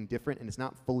something different and it's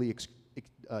not fully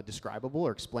describable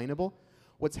or explainable.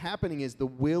 What's happening is the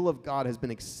will of God has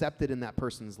been accepted in that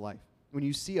person's life. When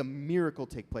you see a miracle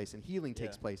take place and healing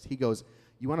takes place, he goes,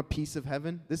 you want a piece of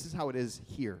heaven? This is how it is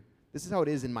here. This is how it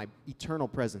is in my eternal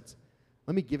presence.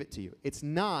 Let me give it to you. It's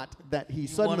not that he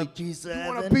suddenly, want a piece of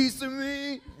heaven? Want a piece of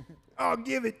me? I'll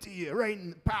give it to you right in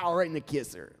the power, right in the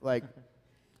kisser.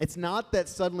 It's not that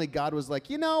suddenly God was like,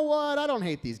 you know what? I don't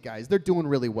hate these guys. They're doing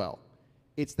really well.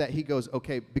 It's that he goes,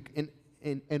 okay,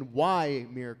 and why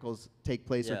miracles take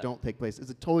place or don't take place is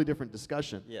a totally different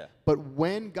discussion. Yeah. But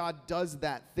when God does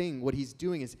that thing, what he's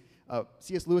doing is,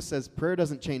 C.S. Lewis says, prayer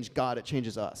doesn't change God, it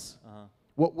changes us. Uh-huh.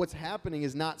 What's happening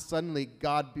is not suddenly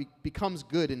God becomes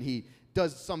good and he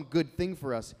does some good thing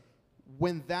for us.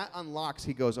 When that unlocks,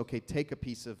 he goes, okay, take a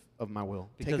piece of my will.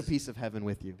 Take a piece of heaven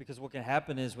with you. Because what can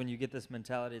happen is when you get this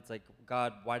mentality, it's like,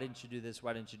 God, why didn't you do this?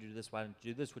 Why didn't you do this? Why didn't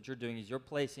you do this? What you're doing is you're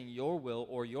placing your will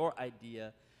or your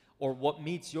idea or what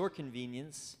meets your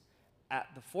convenience at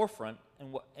the forefront.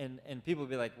 And people will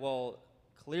be like, well,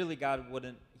 clearly God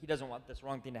wouldn't, he doesn't want this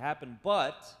wrong thing to happen,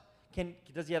 but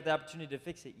does he have the opportunity to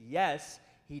fix it? Yes,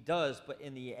 he does, but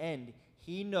in the end,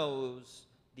 he knows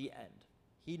the end.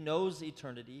 He knows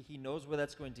eternity. He knows where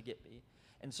that's going to get me.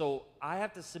 And so I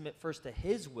have to submit first to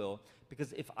his will,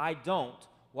 because if I don't,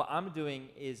 what I'm doing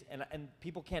is, and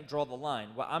people can't draw the line,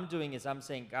 what I'm doing is I'm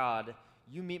saying, God,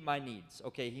 you meet my needs.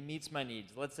 Okay, he meets my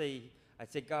needs. Let's say, I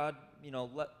say, God,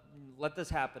 let this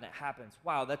happen. It happens.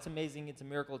 Wow, that's amazing. It's a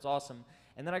miracle. It's awesome.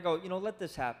 And then I go, let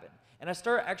this happen. And I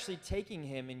start actually taking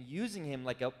him and using him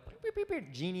like a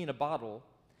genie in a bottle.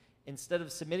 Instead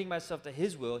of submitting myself to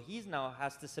his will, he now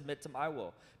has to submit to my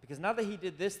will. Because now that he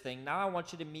did this thing, now I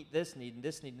want you to meet this need and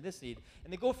this need and this need.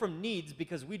 And they go from needs,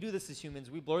 because we do this as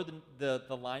humans. We blur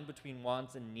the line between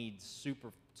wants and needs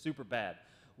super, super bad.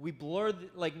 We blur,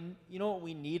 you know what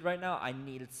we need right now? I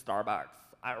need Starbucks.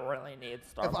 I really need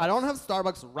Starbucks. If I don't have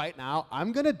Starbucks right now,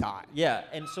 I'm going to die. Yeah,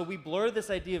 and so we blur this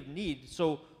idea of need.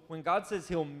 So when God says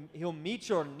he'll meet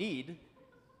your need,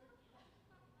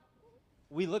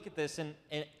 we look at this and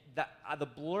the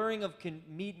blurring of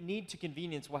need to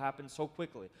convenience will happen so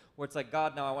quickly, where it's like,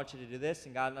 God, now I want you to do this,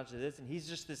 and God, I want you to do this, and he's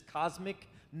just this cosmic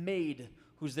maid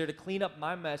who's there to clean up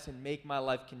my mess and make my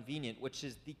life convenient, which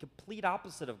is the complete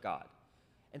opposite of God.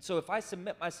 And so if I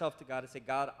submit myself to God and say,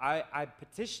 God, I'm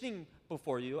petitioning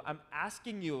before you, I'm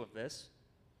asking you of this.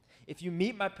 If you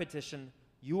meet my petition,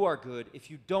 you are good. If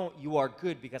you don't, you are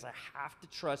good, because I have to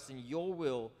trust in your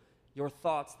will, your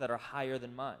thoughts that are higher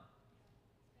than mine.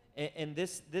 And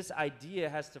this idea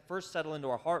has to first settle into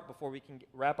our heart before we can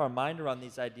wrap our mind around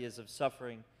these ideas of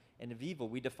suffering and of evil.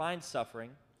 We define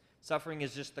suffering. Suffering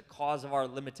is just the cause of our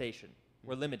limitation.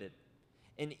 We're limited.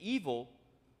 And evil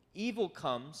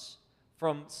comes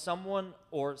from someone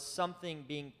or something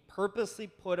being purposely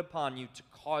put upon you to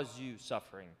cause you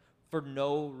suffering for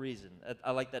no reason.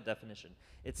 I like that definition.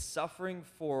 It's suffering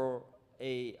for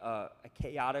a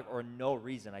chaotic or no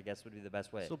reason, I guess would be the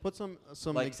best way. So put some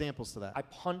examples to that. I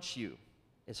punch you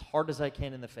as hard as I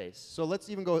can in the face. So let's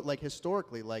even go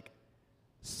historically,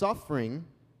 suffering,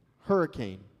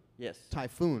 hurricane, yes,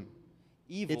 typhoon.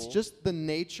 Evil. It's just the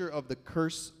nature of the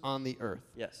curse on the earth.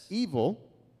 Yes. Evil.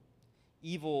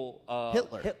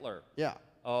 Hitler. Yeah.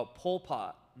 Pol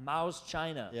Pot. Mao's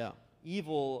China. Yeah.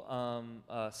 Evil.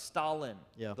 Stalin.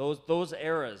 Yeah. Those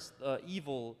eras.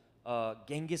 Evil.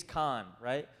 Genghis Khan,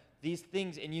 right? These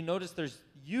things, and you notice there's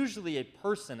usually a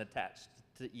person attached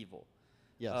to evil.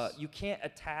 Yes. You can't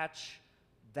attach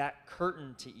that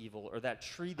curtain to evil, or that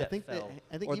tree that fell,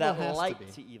 I think or evil that has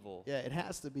light to evil. Yeah, it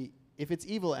has to be. If it's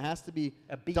evil, it has to be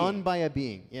being. done by a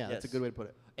being. Yeah, Yes. that's a good way to put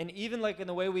it. And even in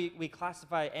the way we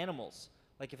classify animals,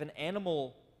 like if an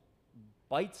animal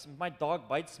my dog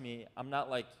bites me, I'm not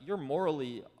like, you're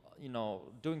morally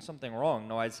doing something wrong.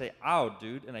 No, I'd say, ow,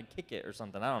 dude, and I kick it or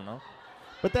something. I don't know.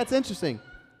 But that's interesting.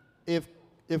 If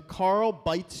Carl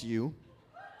bites you,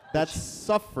 that's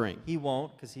suffering. He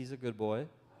won't, because he's a good boy.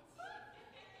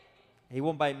 He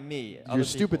won't bite me. Your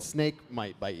stupid snake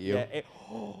might bite you. Yeah,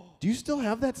 Do you still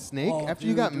have that snake after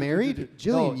you dude, got dude, married? dude.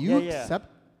 Jillian, No, you yeah. accept...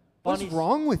 What's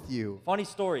wrong with you? Funny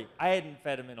story. I hadn't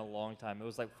fed him in a long time. It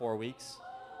was like 4 weeks,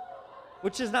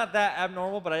 which is not that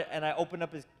abnormal. But I opened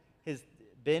up his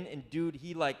bin, and dude,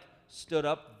 he stood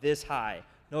up this high.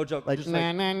 No joke. Like, just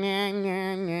nah, nah, nah,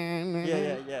 nah, nah, nah.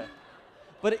 Yeah.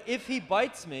 But if he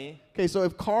bites me, Okay, so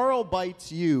if Carl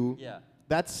bites you, yeah,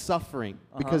 that's suffering,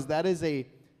 because that is a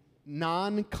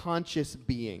non-conscious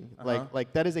being.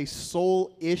 Like that is a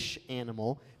soul-ish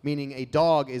animal, meaning a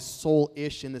dog is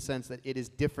soul-ish in the sense that it is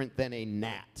different than a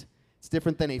gnat. It's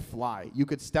different than a fly. You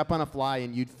could step on a fly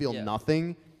and you'd feel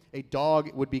nothing. A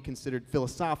dog would be considered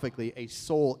philosophically a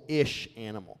soul-ish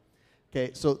animal.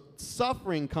 Okay, so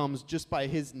suffering comes just by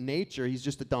his nature. He's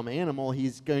just a dumb animal.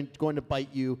 He's going to bite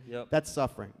you. Yep. That's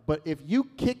suffering. But if you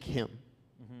kick him,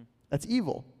 that's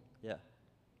evil. yeah,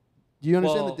 Do you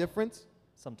understand the difference?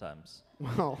 sometimes.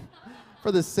 Well,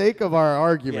 for the sake of our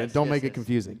argument, Yes, don't yes, make it yes.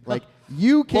 confusing. Like,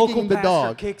 you kicking Local the pastor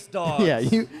dog. kicks dogs.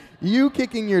 Yeah, you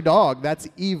kicking your dog, that's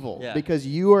evil. Yeah. Because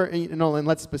you are, and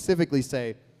let's specifically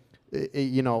say,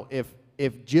 if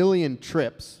Jillian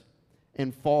trips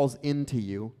and falls into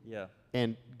you, Yeah.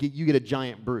 and you get a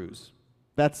giant bruise,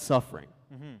 that's suffering.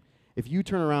 If you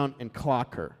turn around and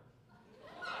clock her,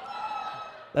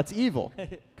 that's evil.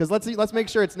 Because let's make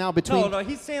sure it's now between. No,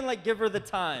 he's saying give her the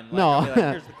time. No.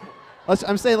 Here's the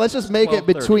I'm saying let's just make it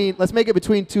 12:30. let's make it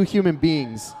between two human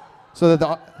beings, so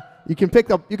that you can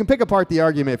pick apart the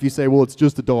argument if you say, well, it's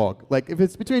just a dog. Like if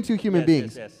it's between two human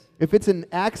beings, yes. if it's an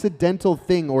accidental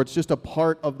thing or it's just a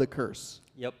part of the curse,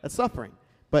 Yep. that's suffering.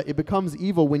 But it becomes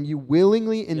evil when you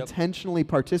willingly, intentionally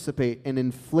participate in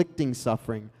inflicting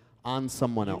suffering on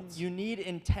someone else. You need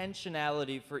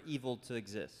intentionality for evil to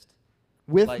exist.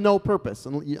 With like- no purpose.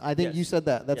 And I think Yes. you said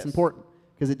that. That's Yes. important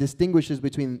because it distinguishes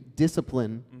between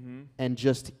discipline and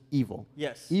just evil.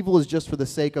 Yes. Evil is just for the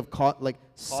sake of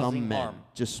some Causing men harm.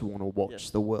 just want to watch Yes.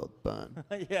 the world burn.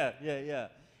 yeah.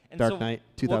 And Dark so Knight,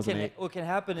 2008. What can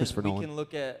happen is Christopher we Nolan. can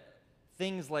look at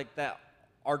things like that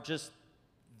are just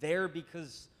there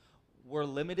because we're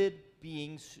limited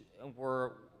beings.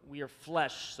 We are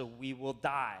flesh, so we will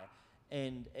die.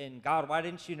 And God, why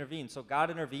didn't you intervene? So God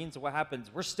intervenes, and what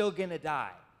happens? We're still gonna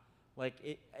die.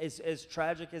 Like as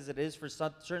tragic as it is for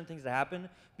certain things to happen,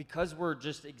 because we're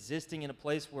just existing in a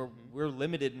place where we're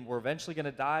limited and we're eventually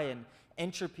gonna die, and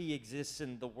entropy exists,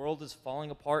 and the world is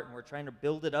falling apart, and we're trying to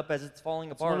build it up as it's falling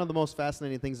It's apart. one of the most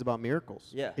fascinating things about miracles.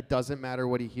 Yeah. It doesn't matter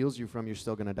what he heals you from, you're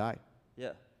still going to die.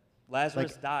 Yeah,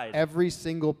 Lazarus died. Every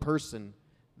single person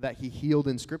that he healed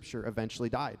in Scripture eventually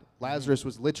died. Lazarus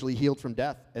was literally healed from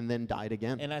death and then died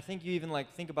again. And I think you even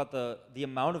think about the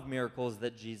amount of miracles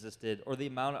that Jesus did, or the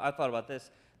amount. I thought about this.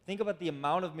 Think about the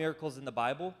amount of miracles in the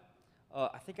Bible.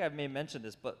 I think I may have mentioned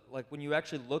this, but when you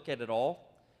actually look at it all,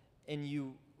 and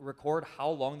you record how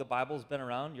long the Bible's been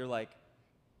around, you're like,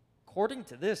 according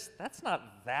to this, that's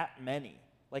not that many.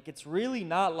 It's really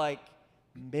not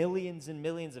millions and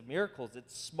millions of miracles.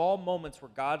 It's small moments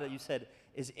where God, you said,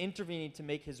 is intervening to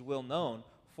make his will known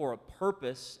for a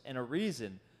purpose and a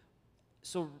reason.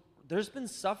 So there's been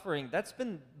suffering. That's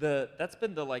been the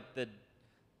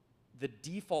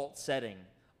default setting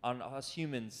on us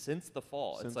humans since the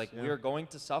fall. We are going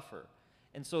to suffer.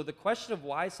 And so the question of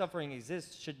why suffering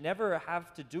exists should never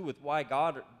have to do with why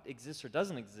God exists or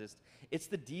doesn't exist. It's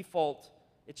the default.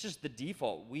 It's just the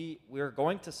default. We're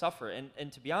going to suffer.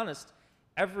 And to be honest,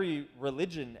 every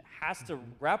religion has to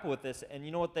grapple with this. And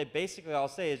you know what they basically all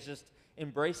say is just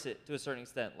embrace it to a certain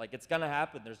extent. It's going to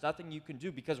happen. There's nothing you can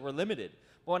do because we're limited.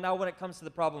 Well, now when it comes to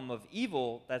the problem of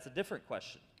evil, that's a different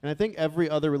question. And I think every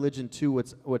other religion, too,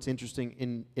 what's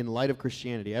interesting in light of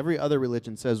Christianity, every other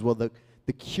religion says, well, the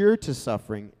cure to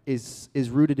suffering is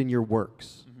rooted in your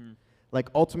works.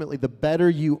 Ultimately, the better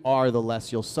you are, the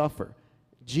less you'll suffer.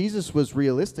 Jesus was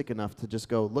realistic enough to just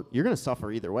go, look, you're going to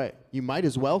suffer either way. You might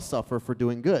as well suffer for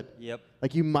doing good. Yep.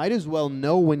 You might as well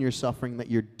know when you're suffering that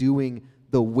you're doing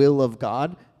the will of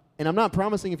God. And I'm not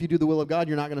promising if you do the will of God,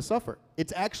 you're not going to suffer.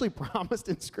 It's actually promised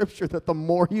in Scripture that the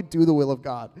more you do the will of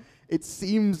God, it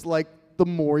seems like the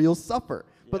more you'll suffer.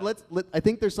 Yeah. But I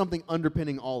think there's something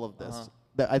underpinning all of this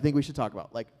that I think we should talk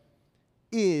about.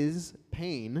 Is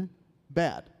pain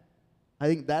bad? I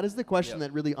think that is the question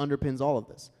that really underpins all of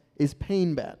this. Is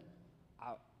pain bad?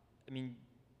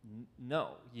 No.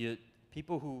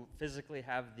 People who physically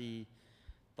have the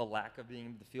lack of being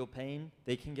able to feel pain,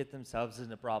 they can get themselves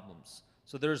into problems.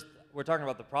 So we're talking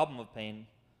about the problem of pain,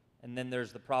 and then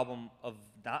there's the problem of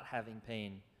not having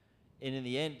pain. And in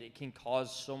the end, it can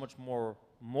cause so much more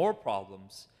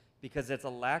problems because it's a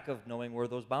lack of knowing where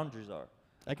those boundaries are.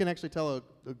 I can actually tell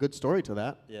a good story to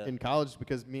that. Yeah. In college,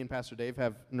 because me and Pastor Dave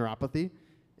have neuropathy,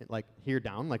 here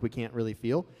down, we can't really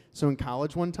feel. So in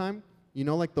college one time,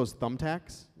 those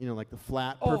thumbtacks,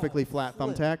 the perfectly flat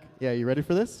thumbtack. Yeah, you ready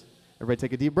for this? Everybody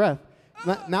take a deep breath.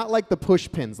 Not like the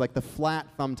push pins, like the flat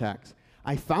thumbtacks.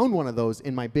 I found one of those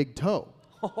in my big toe.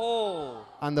 Oh.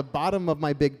 On the bottom of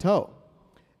my big toe.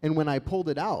 And when I pulled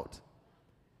it out,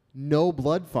 no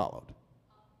blood followed,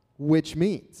 which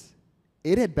means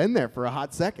it had been there for a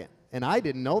hot second, and I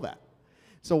didn't know that.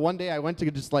 So one day I went to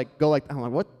just go I'm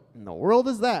like, what in the world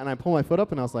is that? And I pulled my foot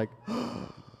up, and I was like,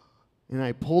 and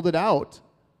I pulled it out,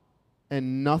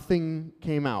 and nothing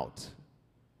came out.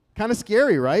 Kind of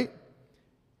scary, right?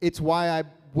 It's why I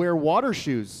wear water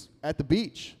shoes at the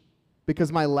beach,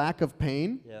 because my lack of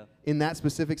pain in that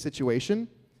specific situation,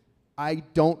 I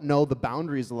don't know the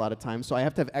boundaries a lot of times, so I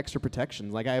have to have extra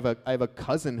protections. I have a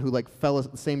cousin who fell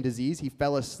the same disease. He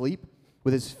fell asleep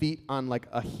with his feet on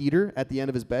a heater at the end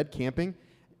of his bed camping,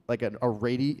 a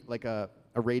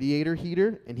radiator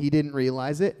heater, and he didn't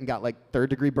realize it and got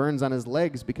 3rd-degree burns on his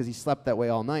legs because he slept that way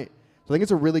all night. So I think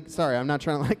it's a really sorry. I'm not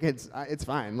trying to it's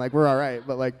fine. We're all right,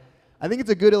 but I think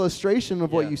it's a good illustration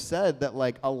of what you said, that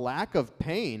a lack of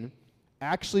pain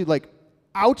actually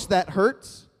ouch, that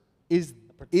hurts is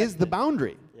the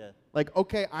boundary. Yeah.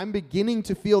 Okay, I'm beginning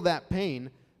to feel that pain.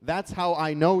 That's how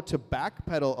I know to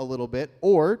backpedal a little bit,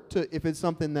 or if it's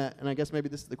something that, and I guess maybe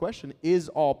this is the question, is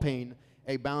all pain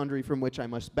a boundary from which I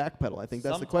must backpedal? I think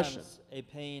that's the question. Sometimes a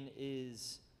pain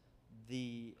is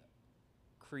the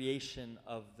creation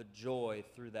of the joy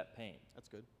through that pain. That's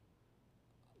good.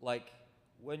 Like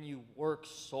when you work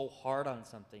so hard on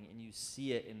something and you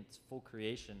see it in its full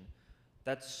creation,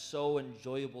 that's so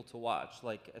enjoyable to watch.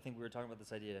 Like I think we were talking about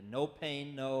this idea, no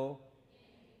pain, no.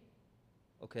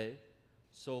 Okay,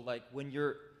 so like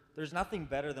there's nothing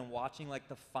better than watching like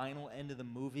the final end of the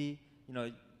movie, you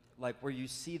know, like where you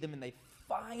see them and they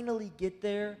finally get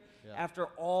there after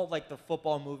all like the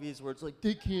football movies where it's like,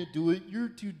 they can't do it, you're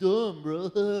too dumb, bro.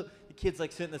 The kids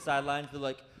like sit in the sidelines, they're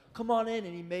like, come on in,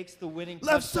 and he makes the winning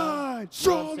left touchdown, side,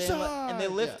 strong side, and they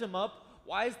lift him up.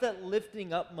 Why is that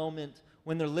lifting up moment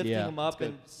when they're lifting him up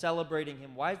and celebrating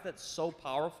him? Why is that so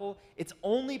powerful? It's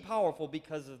only powerful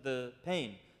because of the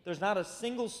pain. There's not a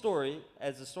single story,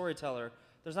 as a storyteller,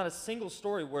 there's not a single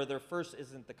story where there first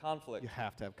isn't the conflict. You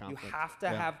have to have conflict. You have to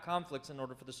have conflicts in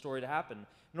order for the story to happen,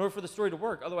 in order for the story to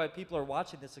work. Otherwise, people are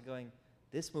watching this and going,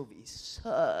 this movie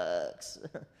sucks.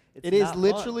 It is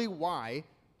literally why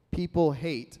people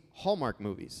hate Hallmark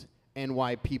movies and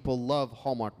why people love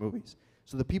Hallmark movies.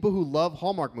 So the people who love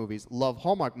Hallmark movies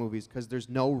because there's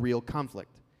no real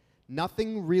conflict.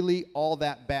 Nothing really all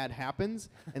that bad happens,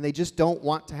 and they just don't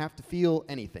want to have to feel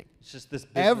anything. It's just this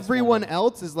Everyone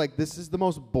else is like, this is the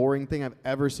most boring thing I've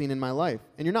ever seen in my life.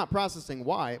 And you're not processing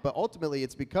why, but ultimately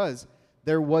it's because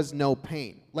there was no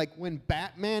pain. Like when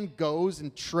Batman goes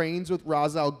and trains with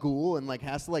Ra's al Ghul and like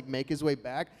has to like make his way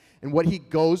back, and what he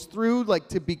goes through like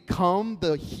to become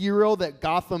the hero that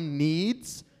Gotham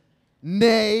needs,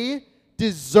 nay,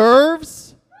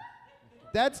 deserves,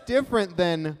 that's different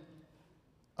than,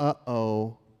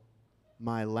 uh-oh,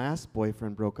 my last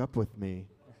boyfriend broke up with me,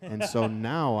 and so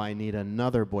now I need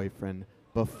another boyfriend.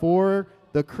 Before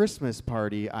the Christmas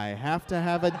party, I have to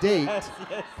have a date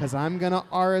because I'm going to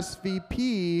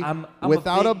RSVP I'm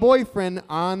without a boyfriend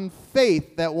on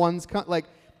faith that one's... like,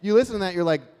 you listen to that, you're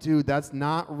like, dude, that's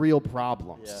not real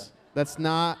problems. Yeah. That's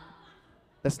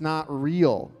not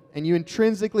real. And you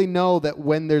intrinsically know that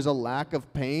when there's a lack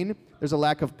of pain, there's a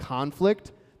lack of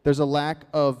conflict, there's a lack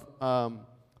of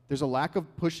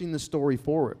pushing the story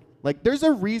forward. Like, there's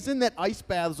a reason that ice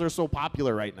baths are so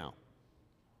popular right now.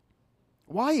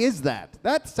 Why is that?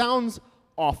 That sounds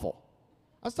awful.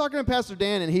 I was talking to Pastor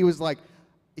Dan, and he was like,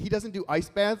 he doesn't do ice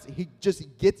baths. He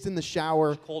just gets in the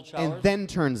shower and then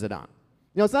turns it on.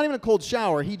 You know, it's not even a cold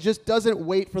shower. He just doesn't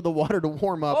wait for the water to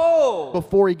warm up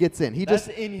before he gets in.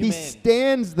 He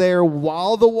stands there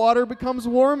while the water becomes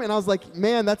warm, and I was like,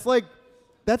 man, that's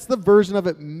the version of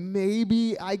it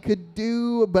maybe I could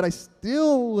do, but I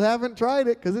still haven't tried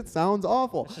it because it sounds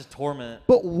awful. It's just torment.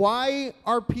 But why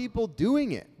are people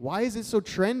doing it? Why is it so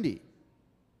trendy?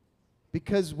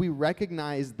 Because we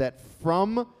recognize that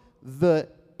from the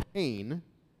pain,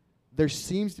 there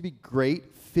seems to be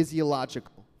great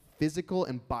physical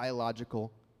and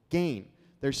biological gain.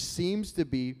 There seems to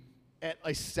be, at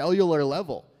a cellular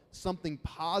level, something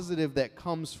positive that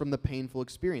comes from the painful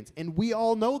experience. And we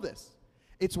all know this.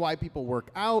 It's why people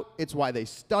work out. It's why they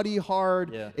study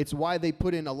hard. Yeah. It's why they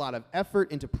put in a lot of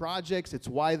effort into projects. It's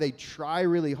why they try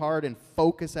really hard and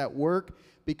focus at work,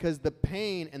 because the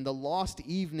pain and the lost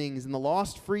evenings and the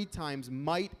lost free times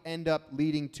might end up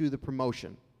leading to the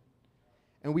promotion.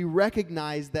 And we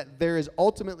recognize that there is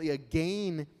ultimately a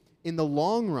gain in the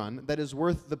long run that is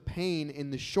worth the pain in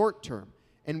the short term.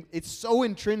 And it's so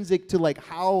intrinsic to like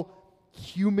how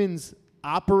humans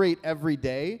operate every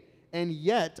day. And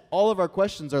yet, all of our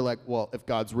questions are like, well, if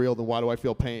God's real, then why do I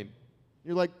feel pain?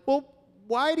 You're like, well,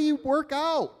 why do you work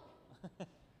out?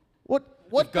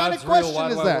 What kind of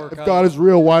question is that? If God is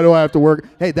real, why do I have to work?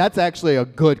 Hey, that's actually a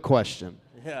good question.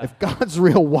 Yeah. If God's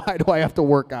real, why do I have to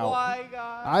work out? Why,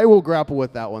 God? I will grapple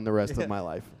with that one the rest of my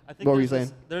life. I think what were you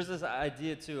saying? There's this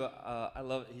idea, too. I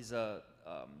love it. He's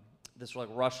this like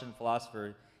Russian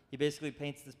philosopher. He basically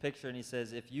paints this picture, and he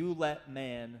says, if you let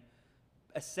man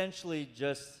essentially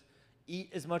just eat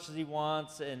as much as he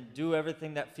wants and do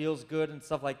everything that feels good and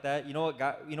stuff like that, you know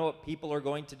what people are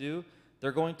going to do?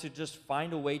 They're going to just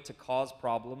find a way to cause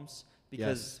problems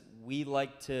because we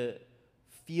like to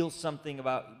feel something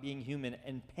about being human,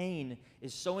 and pain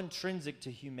is so intrinsic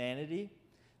to humanity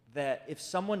that if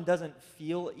someone doesn't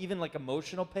feel even like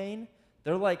emotional pain,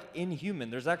 they're like inhuman.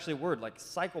 There's actually a word like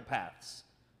psychopaths.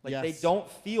 Like they don't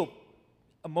feel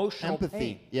emotional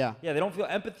pain. Yeah, they don't feel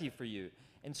empathy for you.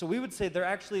 And so we would say they're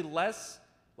actually less,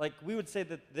 like we would say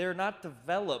that they're not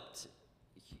developed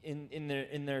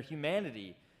in their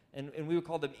humanity. And we would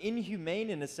call them inhumane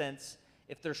in a sense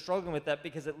if they're struggling with that,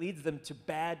 because it leads them to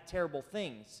bad, terrible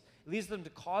things. It leads them to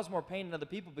cause more pain in other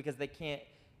people because they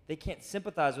They can't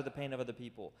sympathize with the pain of other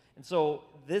people. And so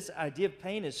this idea of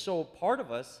pain is so part of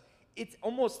us, it's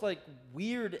almost like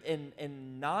weird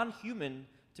and non-human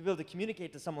to be able to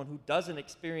communicate to someone who doesn't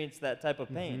experience that type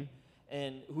of pain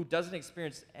and who doesn't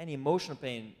experience any emotional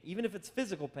pain. Even if it's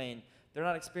physical pain, they're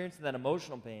not experiencing that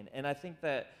emotional pain. And I think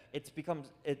that it's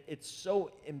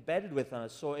so embedded within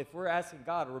us. So if we're asking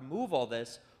God to remove all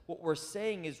this, what we're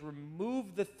saying is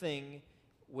remove the thing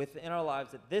within our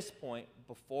lives at this point,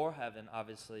 before heaven,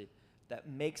 obviously, that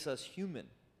makes us human.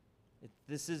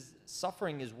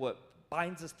 Suffering is what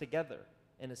binds us together,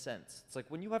 in a sense. It's like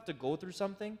when you have to go through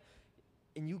something,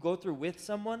 and you go through with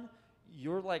someone,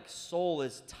 your like soul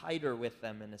is tighter with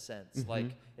them, in a sense.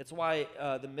 Like it's why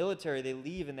the military, they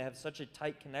leave and they have such a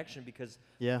tight connection, because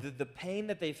the pain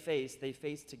that they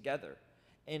face together.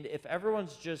 And if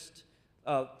everyone's just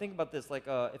think about this, like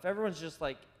if everyone's just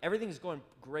like everything's going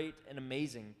great and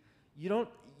amazing,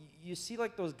 you see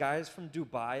like those guys from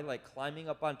Dubai like climbing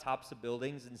up on tops of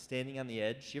buildings and standing on the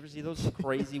edge. You ever see those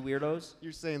crazy weirdos?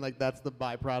 You're saying like that's the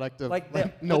byproduct of like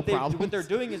no problems. What they're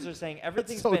doing is they're saying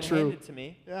everything's so been true. handed to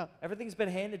me. Yeah. Everything's been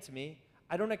handed to me.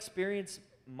 I don't experience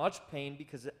much pain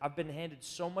because I've been handed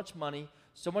so much money,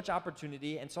 so much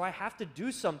opportunity, and so I have to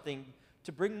do something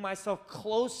to bring myself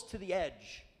close to the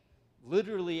edge,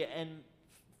 literally and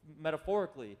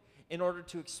metaphorically, in order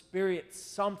to experience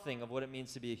something of what it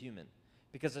means to be a human.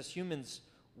 Because as humans,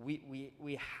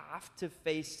 we have to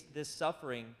face this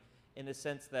suffering in a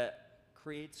sense that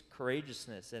creates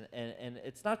courageousness. And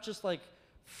it's not just like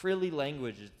frilly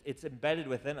language, it's embedded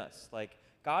within us. Like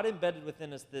God embedded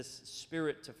within us this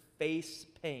spirit to face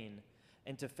pain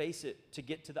and to face it to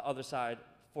get to the other side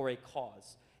for a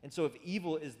cause. And so if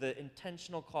evil is the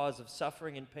intentional cause of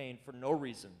suffering and pain for no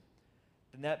reason,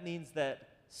 then that means that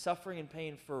suffering and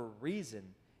pain for a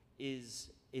reason is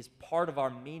part of our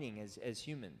meaning as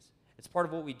humans. It's part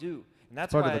of what we do. And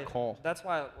that's part why of the call. That's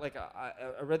why like I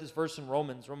read this verse in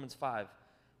Romans 5.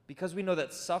 Because we know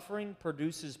that suffering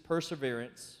produces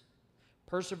perseverance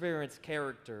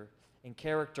character, and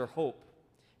character hope.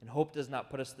 And hope does not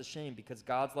put us to shame, because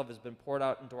God's love has been poured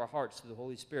out into our hearts through the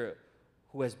Holy Spirit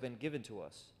who has been given to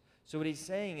us. So what he's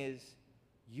saying is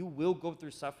you will go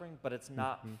through suffering, but it's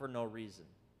not for no reason.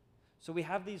 So we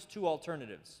have these two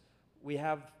alternatives. We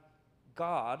have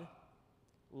God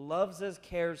loves us,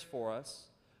 cares for us.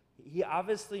 He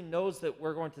obviously knows that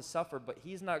we're going to suffer, but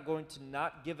he's not going to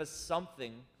not give us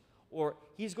something, or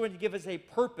he's going to give us a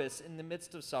purpose in the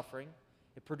midst of suffering.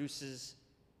 It produces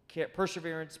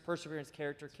perseverance,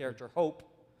 character, hope,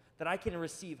 that I can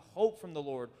receive hope from the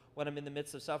Lord when I'm in the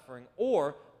midst of suffering.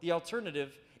 Or the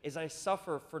alternative is I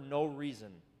suffer for no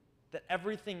reason, that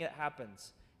everything that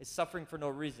happens is suffering for no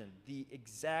reason, the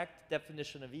exact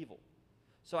definition of evil.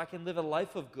 So I can live a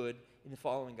life of good in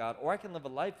following God, or I can live a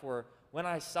life where when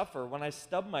I suffer, when I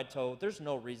stub my toe, there's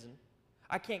no reason.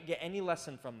 I can't get any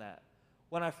lesson from that.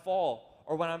 When I fall,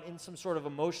 or when I'm in some sort of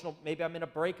emotional, maybe I'm in a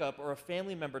breakup or a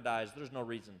family member dies, there's no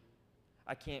reason.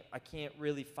 I can't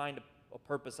really find a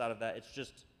purpose out of that.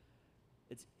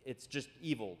 It's just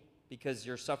evil, because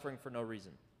you're suffering for no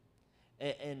reason.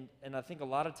 And I think a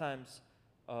lot of times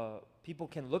people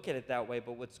can look at it that way,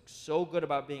 but what's so good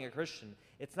about being a Christian,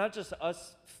 it's not just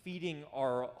us feeding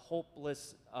our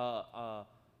hopeless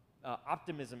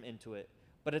optimism into it,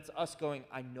 but it's us going,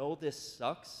 I know this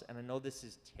sucks, and I know this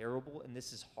is terrible, and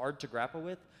this is hard to grapple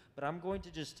with, but I'm going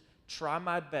to just try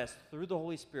my best through the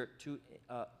Holy Spirit to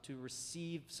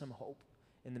receive some hope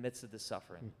in the midst of this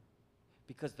suffering.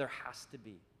 Because there has to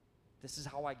be. This is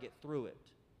how I get through it.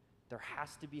 There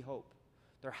has to be hope.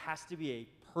 There has to be a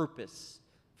purpose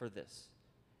for this.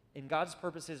 And God's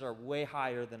purposes are way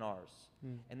higher than ours.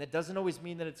 And that doesn't always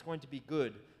mean that it's going to be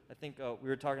good. I think we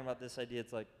were talking about this idea.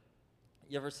 It's like,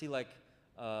 you ever see like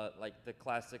the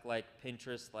classic like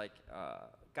Pinterest, like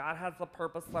God has a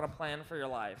purpose and a plan for your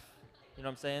life. You know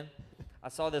what I'm saying? I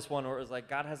saw this one where it was like,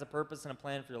 God has a purpose and a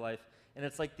plan for your life. And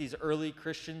it's like these early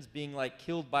Christians being like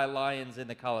killed by lions in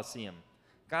the Colosseum.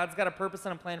 God's got a purpose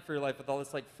and a plan for your life with all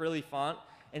this like frilly font.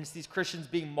 And it's these Christians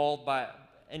being mauled by,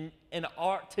 and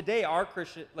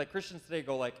Christians today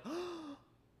go like,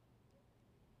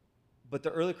 but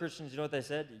the early Christians, you know what they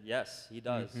said? Yes, he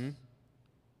does.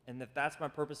 And if that's my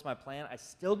purpose, my plan, I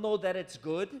still know that it's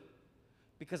good,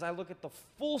 because I look at the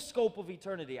full scope of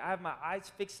eternity. I have my eyes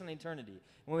fixed on eternity.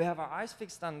 When we have our eyes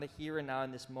fixed on the here and now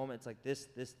in this moment, it's like this,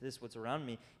 what's around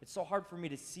me. It's so hard for me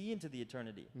to see into the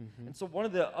eternity. And so one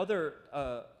of the other,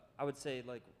 I would say,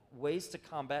 like ways to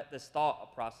combat this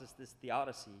thought process, this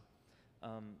theodicy,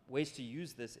 ways to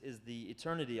use this is the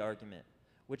eternity argument,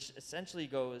 which essentially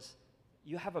goes,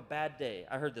 you have a bad day.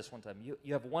 I heard this one time.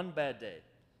 You have one bad day.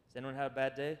 Has anyone had a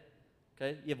bad day?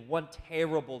 okay? You have one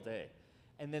terrible day,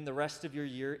 and then the rest of your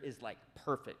year is like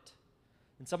perfect.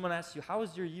 And someone asks you, how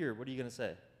was your year? What are you going to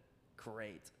say?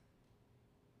 Great.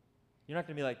 You're not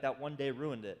going to be like, that one day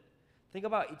ruined it. Think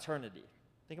about eternity.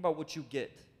 Think about what you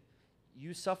get.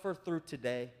 You suffer through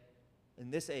today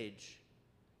in this age,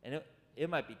 and it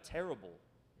might be terrible.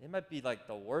 It might be like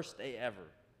the worst day ever.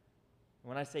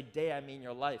 When I say day, I mean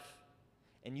your life.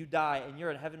 And you die, and you're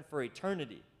in heaven for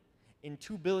eternity. In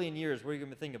 2 billion years, what are you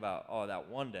going to think about? Oh, that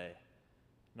one day.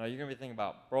 No, you're going to be thinking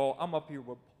about, bro, I'm up here,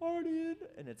 we're partying,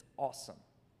 and it's awesome.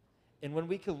 And when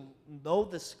we can know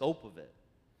the scope of it,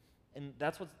 and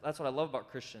that's what I love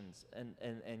about Christians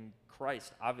and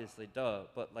Christ, obviously, duh,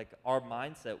 but like our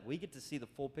mindset, we get to see the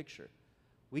full picture.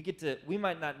 We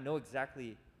might not know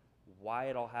exactly why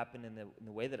it all happened in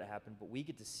the way that it happened, but we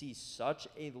get to see such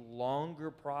a longer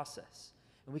process.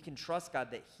 And we can trust God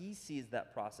that he sees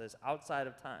that process outside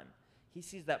of time. He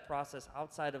sees that process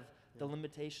outside of the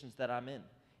limitations that I'm in.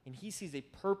 And he sees a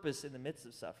purpose in the midst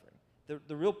of suffering.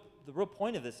 The real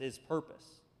point of this is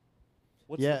purpose.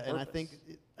 What's the purpose? And I think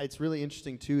it's really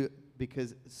interesting too,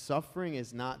 because suffering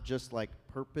is not just like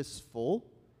purposeful.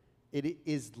 It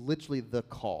is literally the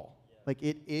call. Yeah. Like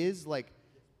it is like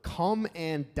come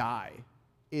and die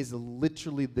is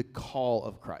literally the call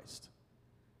of Christ.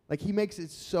 Like he makes it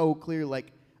so clear,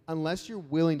 like unless you're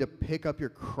willing to pick up your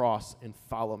cross and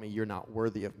follow me, you're not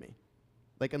worthy of me.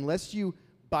 Like unless you,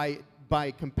 by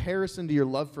comparison to your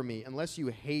love for me, unless you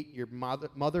hate your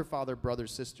mother, father,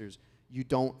 brothers, sisters, you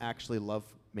don't actually love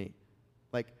me.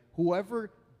 Like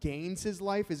whoever gains his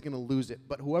life is going to lose it,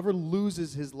 but whoever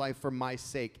loses his life for my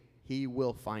sake, he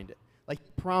will find it. Like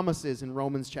he promises in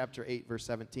Romans chapter 8, verse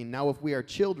 17, now if we are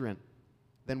children,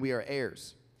 then we are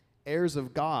heirs, heirs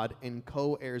of God and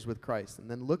co-heirs with Christ. And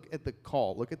then look at the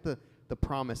call, look at the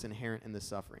promise inherent in the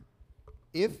suffering.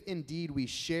 If indeed we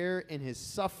share in his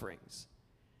sufferings,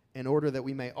 in order that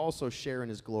we may also share in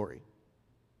his glory.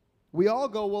 We all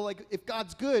go, well, like, if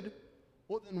God's good,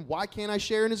 well, then why can't I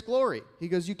share in his glory? He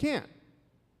goes, you can't.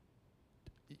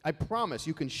 I promise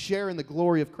you can share in the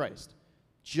glory of Christ.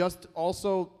 Just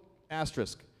also,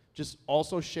 asterisk, just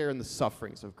also share in the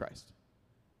sufferings of Christ.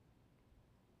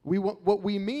 What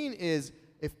we mean is,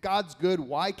 if God's good,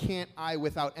 why can't I,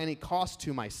 without any cost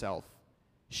to myself,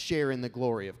 share in the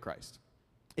glory of Christ?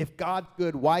 If God's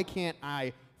good, why can't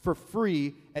I, for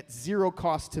free, at zero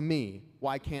cost to me,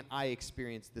 why can't I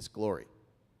experience this glory?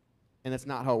 And that's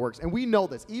not how it works. And we know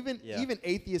this. Even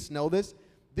atheists know this.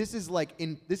 This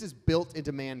is built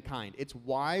into mankind. It's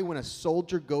why when a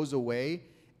soldier goes away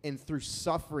and through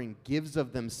suffering gives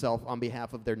of themselves on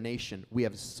behalf of their nation, we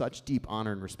have such deep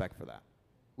honor and respect for that.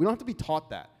 We don't have to be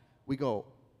taught that. We go,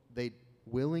 they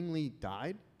willingly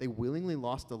died? They willingly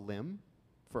lost a limb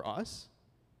for us?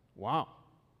 Wow.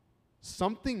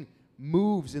 Something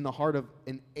moves in the heart of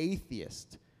an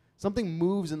atheist. Something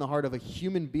moves in the heart of a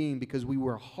human being because we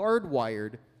were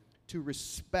hardwired to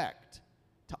respect,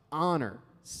 to honor,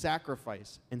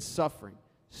 sacrifice, and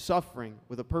suffering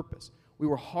with a purpose. We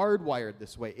were hardwired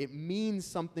this way. It means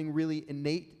something really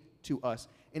innate to us,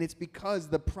 and it's because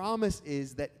the promise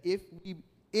is that if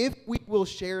we will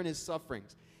share in his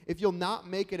sufferings, if you'll not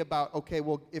make it about, okay,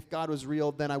 well, if God was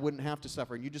real, then I wouldn't have to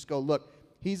suffer, and you just go, look,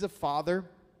 he's a father,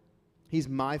 he's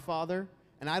my father,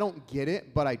 and I don't get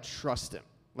it, but I trust him.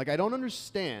 Like, I don't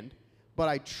understand, but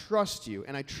I trust you,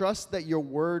 and I trust that your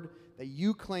word that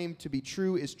you claim to be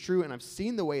true is true, and I've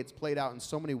seen the way it's played out in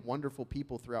so many wonderful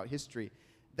people throughout history,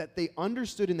 that they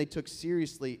understood and they took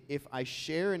seriously, if I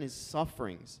share in his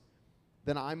sufferings,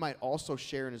 then I might also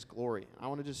share in his glory. I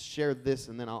want to just share this,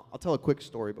 and then I'll tell a quick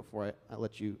story before I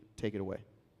let you take it away.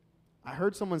 I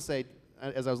heard someone say,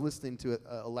 as I was listening to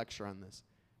a lecture on this,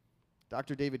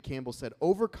 Dr. David Campbell said,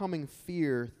 overcoming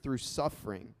fear through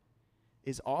suffering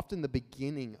is often the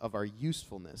beginning of our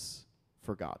usefulness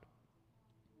for God.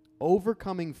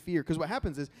 Overcoming fear, because what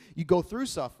happens is you go through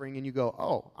suffering and you go,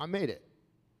 oh, I made it.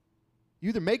 You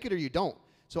either make it or you don't.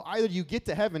 So either you get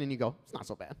to heaven and you go, it's not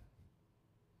so bad,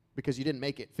 because you didn't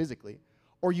make it physically,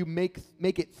 or you make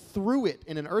it through it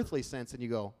in an earthly sense and you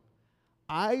go,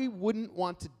 I wouldn't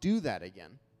want to do that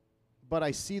again, but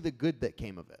I see the good that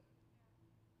came of it.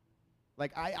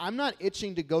 Like, I'm not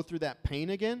itching to go through that pain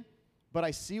again, but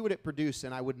I see what it produced,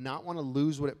 and I would not want to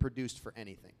lose what it produced for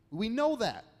anything. We know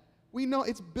that. We know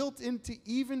it's built into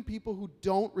even people who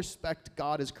don't respect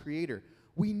God as creator.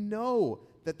 We know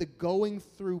that the going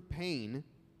through pain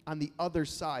on the other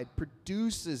side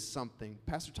produces something.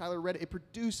 Pastor Tyler read it. It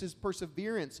produces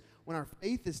perseverance when our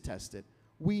faith is tested.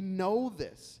 We know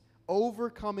this.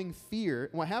 Overcoming fear.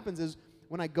 And what happens is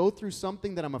when I go through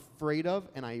something that I'm afraid of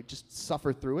and I just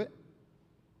suffer through it,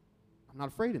 I'm not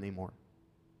afraid anymore.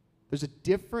 There's a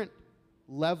different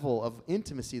level of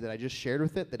intimacy that I just shared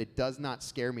with it, that it does not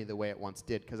scare me the way it once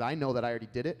did, because I know that I already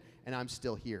did it and I'm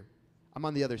still here. I'm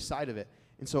on the other side of it.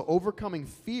 And so overcoming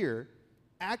fear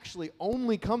actually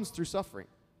only comes through suffering.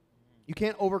 You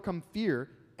can't overcome fear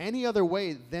any other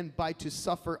way than by to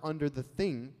suffer under the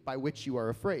thing by which you are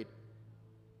afraid.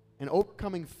 And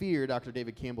overcoming fear, Dr.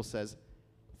 David Campbell says,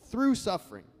 through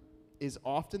suffering is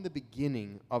often the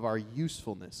beginning of our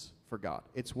usefulness for God.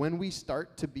 It's when we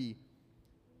start to be,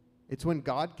 it's when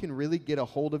God can really get a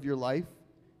hold of your life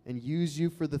and use you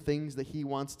for the things that he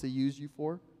wants to use you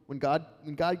for. When God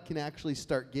can actually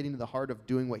start getting to the heart of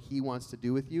doing what he wants to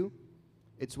do with you,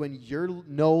 it's when you're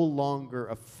no longer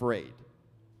afraid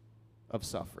of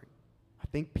suffering. I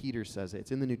think Peter says it.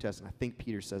 It's in the New Testament. I think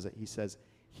Peter says it. He says,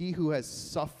 he who has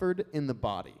suffered in the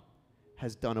body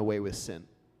has done away with sin.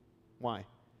 Why?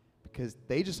 Because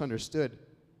they just understood,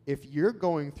 if you're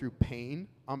going through pain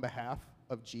on behalf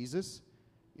of Jesus,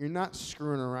 you're not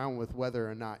screwing around with whether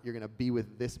or not you're going to be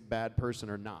with this bad person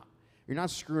or not. You're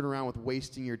not screwing around with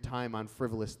wasting your time on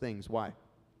frivolous things. Why?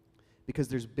 Because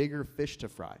there's bigger fish to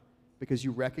fry. Because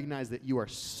you recognize that you are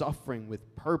suffering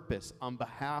with purpose on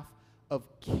behalf of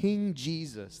King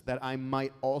Jesus, that I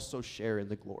might also share in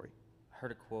the glory. I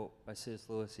heard a quote by C.S.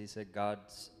 Lewis. He said, God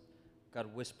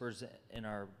whispers in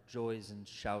our joys and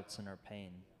shouts in our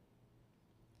pain.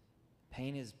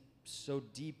 Pain is so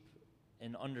deep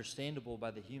and understandable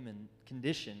by the human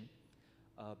condition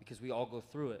because we all go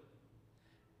through it.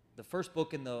 The first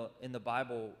book in the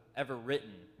Bible ever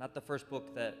written, not the first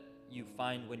book that you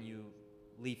find when you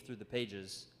leaf through the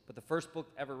pages, but the first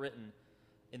book ever written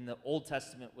in the Old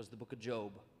Testament was the book of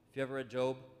Job. If you ever read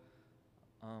Job,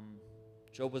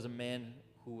 Job was a man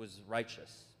who was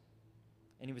righteous.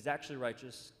 And he was actually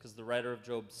righteous because the writer of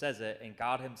Job says it, and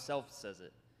God himself says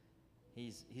it.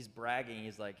 He's bragging.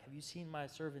 He's like, have you seen my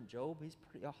servant Job? He's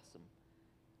pretty awesome.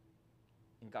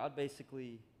 And God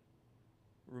basically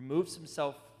removes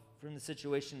himself from the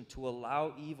situation to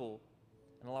allow evil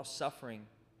and allow suffering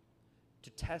to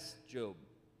test Job.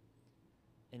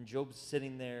 And Job's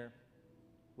sitting there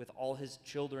with all his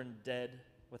children dead,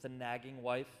 with a nagging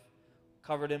wife,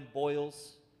 covered in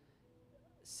boils,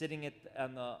 sitting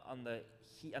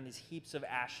on these heaps of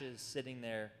ashes, sitting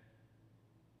there,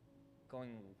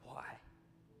 going, why?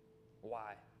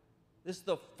 Why? This is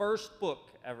the first book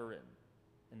ever written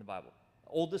in the Bible.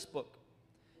 The oldest book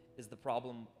is the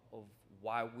problem of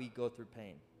why we go through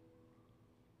pain.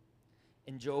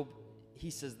 In Job, he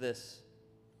says this,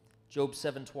 Job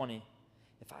 7:20,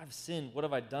 if I've sinned, what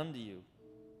have I done to you?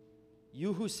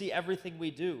 You who see everything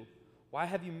we do, why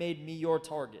have you made me your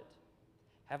target?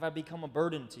 Have I become a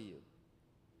burden to you?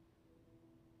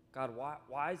 God,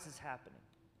 why is this happening?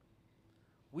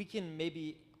 We can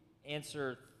maybe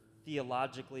answer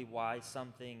theologically why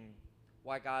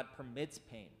God permits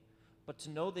pain. But to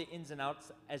know the ins and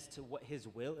outs as to what his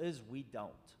will is, we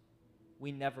don't.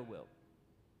 We never will.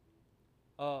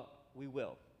 We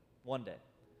will, one day.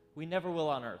 We never will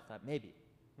on earth, maybe.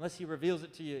 Unless he reveals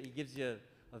it to you, he gives you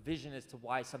a vision as to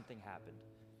why something happened.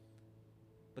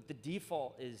 But the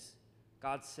default is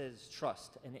God says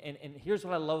trust. And here's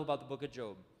what I love about the book of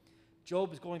Job.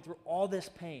 Job is going through all this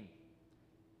pain,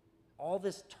 all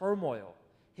this turmoil.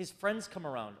 His friends come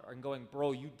around and going,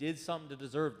 bro, you did something to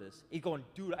deserve this. He's going,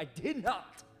 dude, I did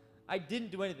not. I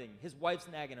didn't do anything. His wife's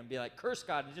nagging him, be like, curse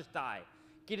God and just die.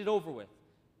 Get it over with.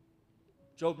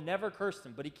 Job never cursed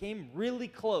him, but he came really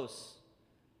close.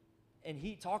 And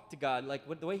he talked to God. Like,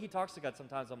 the way he talks to God,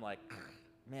 sometimes I'm like,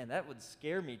 man, that would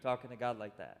scare me talking to God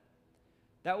like that.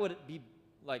 That would be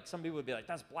like, some people would be like,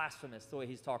 that's blasphemous, the way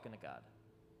he's talking to God.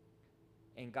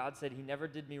 And God said he never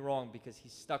did me wrong because he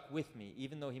stuck with me,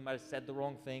 even though he might have said the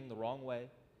wrong thing the wrong way,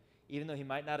 even though he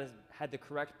might not have had the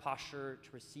correct posture to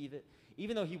receive it,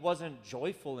 even though he wasn't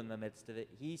joyful in the midst of it,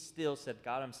 he still said,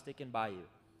 God, I'm sticking by you.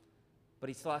 But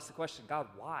he still asked the question, God,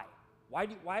 why?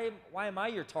 Why am I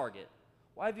your target?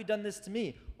 Why have you done this to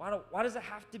me? Why does it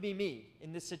have to be me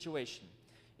in this situation?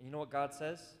 And you know what God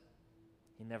says?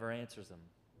 He never answers them.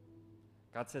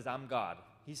 God says, I'm God.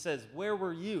 He says, where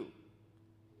were you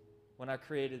when I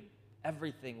created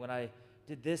everything, when I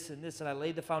did this and this, and I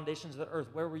laid the foundations of the earth?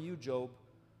 Where were you, Job?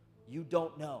 You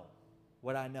don't know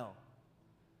what I know.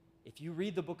 If you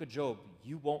read the book of Job,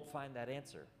 you won't find that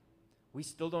answer. We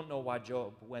still don't know why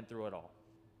Job went through it all.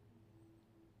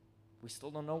 We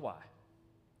still don't know why.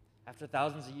 After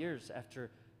thousands of years, after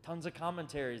tons of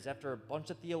commentaries, after a bunch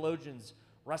of theologians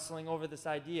wrestling over this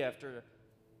idea, after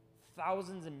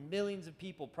thousands and millions of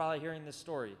people probably hearing this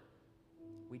story,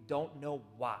 we don't know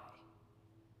why.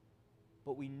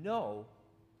 But we know,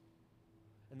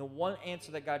 and the one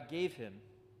answer that God gave him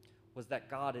was that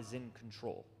God is in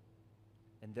control.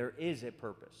 And there is a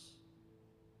purpose.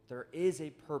 There is a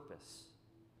purpose.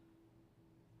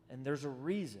 And there's a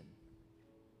reason.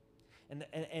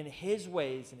 And his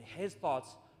ways and his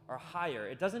thoughts are higher.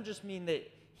 It doesn't just mean that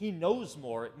he knows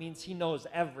more. It means he knows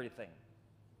everything.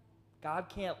 God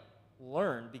can't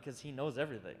learn because he knows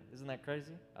everything. Isn't that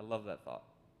crazy? I love that thought.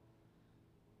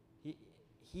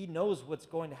 He knows what's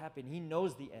going to happen. He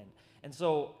knows the end. And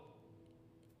so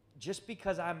just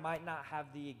because I might not have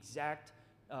the exact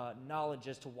knowledge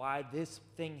as to why this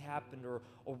thing happened or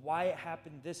why it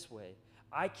happened this way,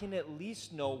 I can at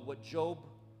least know what Job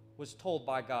was told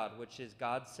by God, which is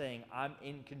God saying, I'm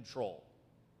in control.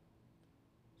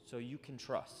 So you can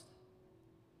trust.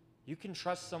 You can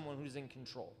trust someone who's in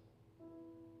control.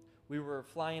 We were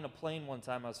flying a plane one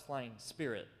time. I was flying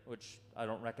Spirit, which I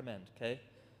don't recommend, okay?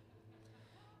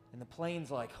 And the plane's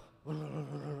like,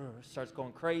 starts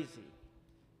going crazy.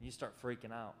 And you start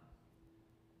freaking out.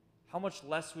 How much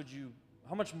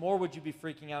more would you be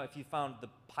freaking out if you found the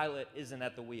pilot isn't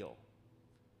at the wheel?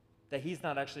 That he's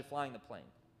not actually flying the plane.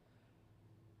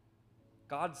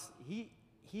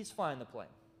 He's flying the plane.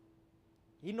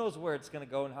 He knows where it's going to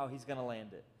go and how he's going to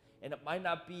land it. And it might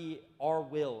not be our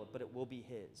will, but it will be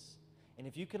his. And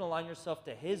if you can align yourself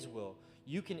to his will,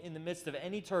 you can, in the midst of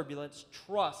any turbulence,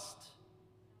 trust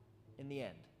in the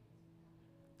end.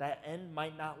 That end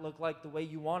might not look like the way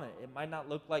you want it. It might not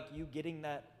look like you getting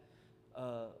that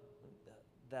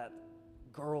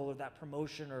girl or that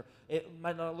promotion, or it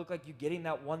might not look like you getting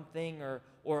that one thing,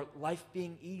 or life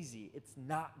being easy. It's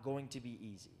not going to be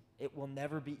easy. It will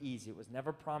never be easy. It was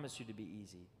never promised you to be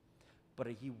easy. But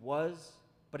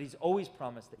he's always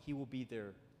promised that he will be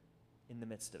there in the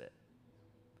midst of it.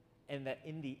 And that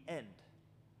in the end,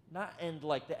 not end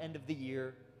like the end of the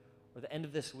year or the end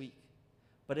of this week,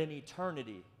 but in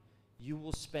eternity, you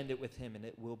will spend it with him and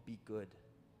it will be good.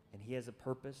 And he has a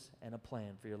purpose and a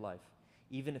plan for your life.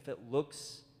 Even if it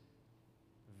looks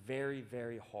very,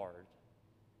 very hard.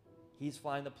 He's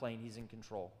flying the plane. He's in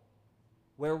control.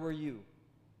 Where were you?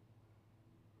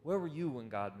 Where were you when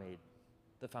God made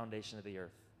the foundation of the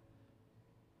earth?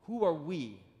 Who are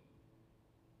we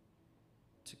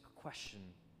to question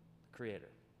the Creator?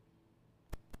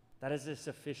 That is a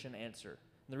sufficient answer.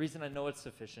 And the reason I know it's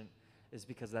sufficient is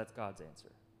because that's God's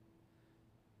answer.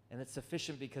 And it's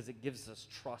sufficient because it gives us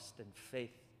trust and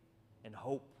faith and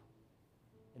hope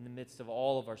in the midst of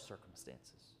all of our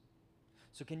circumstances.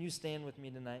 So can you stand with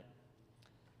me tonight?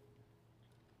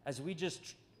 As we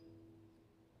just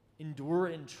endure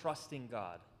in trusting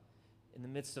God in the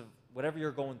midst of whatever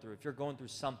you're going through. If you're going through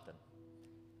something,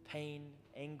 pain,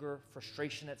 anger,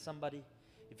 frustration at somebody,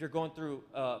 if you're going through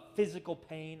physical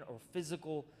pain or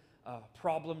physical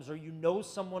problems, or you know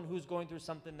someone who's going through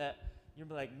something that you're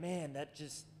like, man, that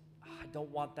just, I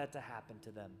don't want that to happen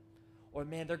to them. Or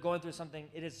man, they're going through something,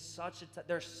 it is such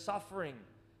they're suffering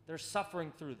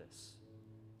through this.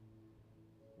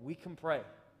 We can pray.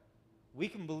 We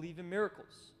can believe in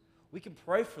miracles. We can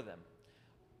pray for them.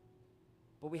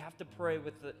 But we have to pray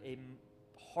with a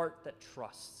heart that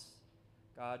trusts.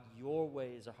 God, your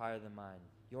ways are higher than mine.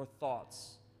 Your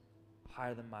thoughts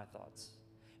higher than my thoughts.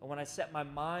 And when I set my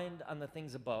mind on the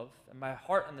things above and my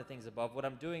heart on the things above, what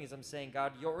I'm doing is I'm saying,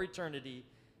 God, your eternity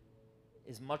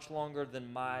is much longer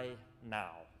than my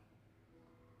now,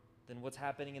 than what's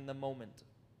happening in the moment.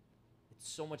 It's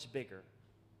so much bigger.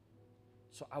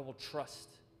 So I will trust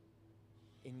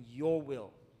in your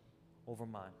will over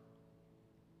mine.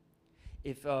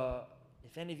 If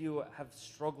any of you have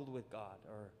struggled with God,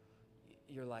 or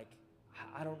you're like,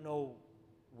 I don't know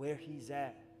where he's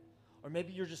at, or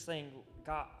maybe you're just saying,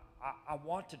 God, I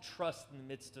want to trust in the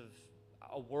midst of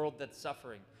a world that's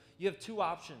suffering. You have two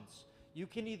options. You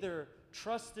can either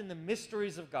trust in the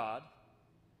mysteries of God,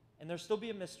 and there'll still be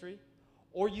a mystery,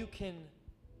 or you can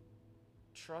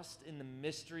trust in the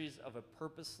mysteries of a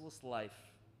purposeless life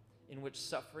in which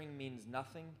suffering means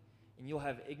nothing, and you'll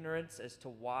have ignorance as to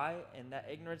why, and that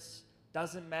ignorance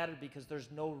doesn't matter because there's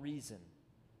no reason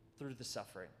through the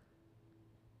suffering.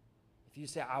 If you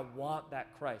say, I want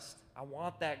that Christ, I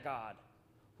want that God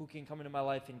who can come into my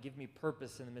life and give me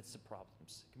purpose in the midst of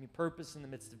problems, give me purpose in the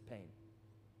midst of pain.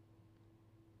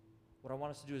 What I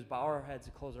want us to do is bow our heads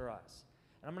and close our eyes.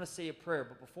 And I'm going to say a prayer,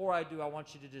 but before I do, I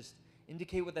want you to just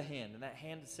indicate with a hand. And that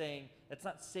hand is saying, that's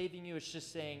not saving you, it's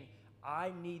just saying,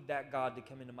 I need that God to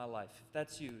come into my life. If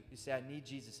that's you, you say, I need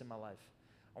Jesus in my life.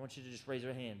 I want you to just raise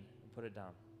your hand and put it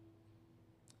down.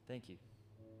 Thank you.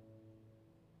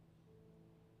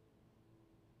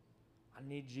 I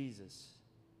need Jesus.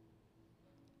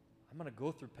 I'm going to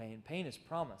go through pain. Pain is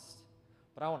promised,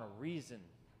 but I want a reason.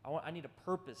 I need a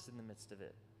purpose in the midst of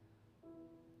it.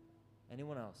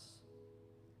 Anyone else?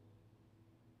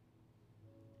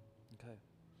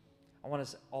 I want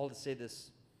us all to say this.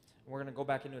 We're going to go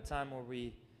back into a time where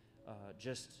we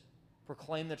just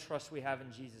proclaim the trust we have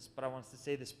in Jesus. But I want us to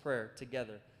say this prayer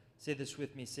together. Say this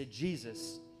with me. Say,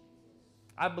 Jesus,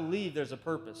 I believe there's a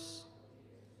purpose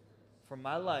for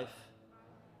my life.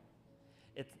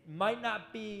 It might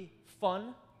not be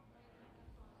fun.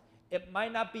 It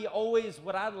might not be always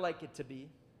what I'd like it to be.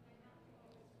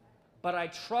 But I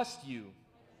trust you.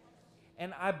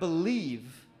 And I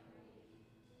believe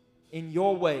in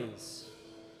your ways.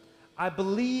 I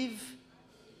believe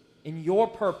in your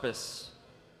purpose.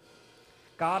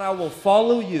 God, I will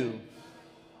follow you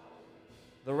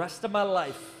the rest of my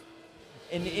life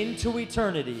and into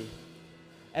eternity.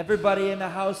 Everybody in the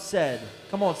house said,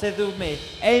 come on, say it with me.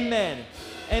 Amen.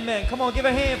 Amen. Come on, give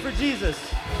a hand for Jesus.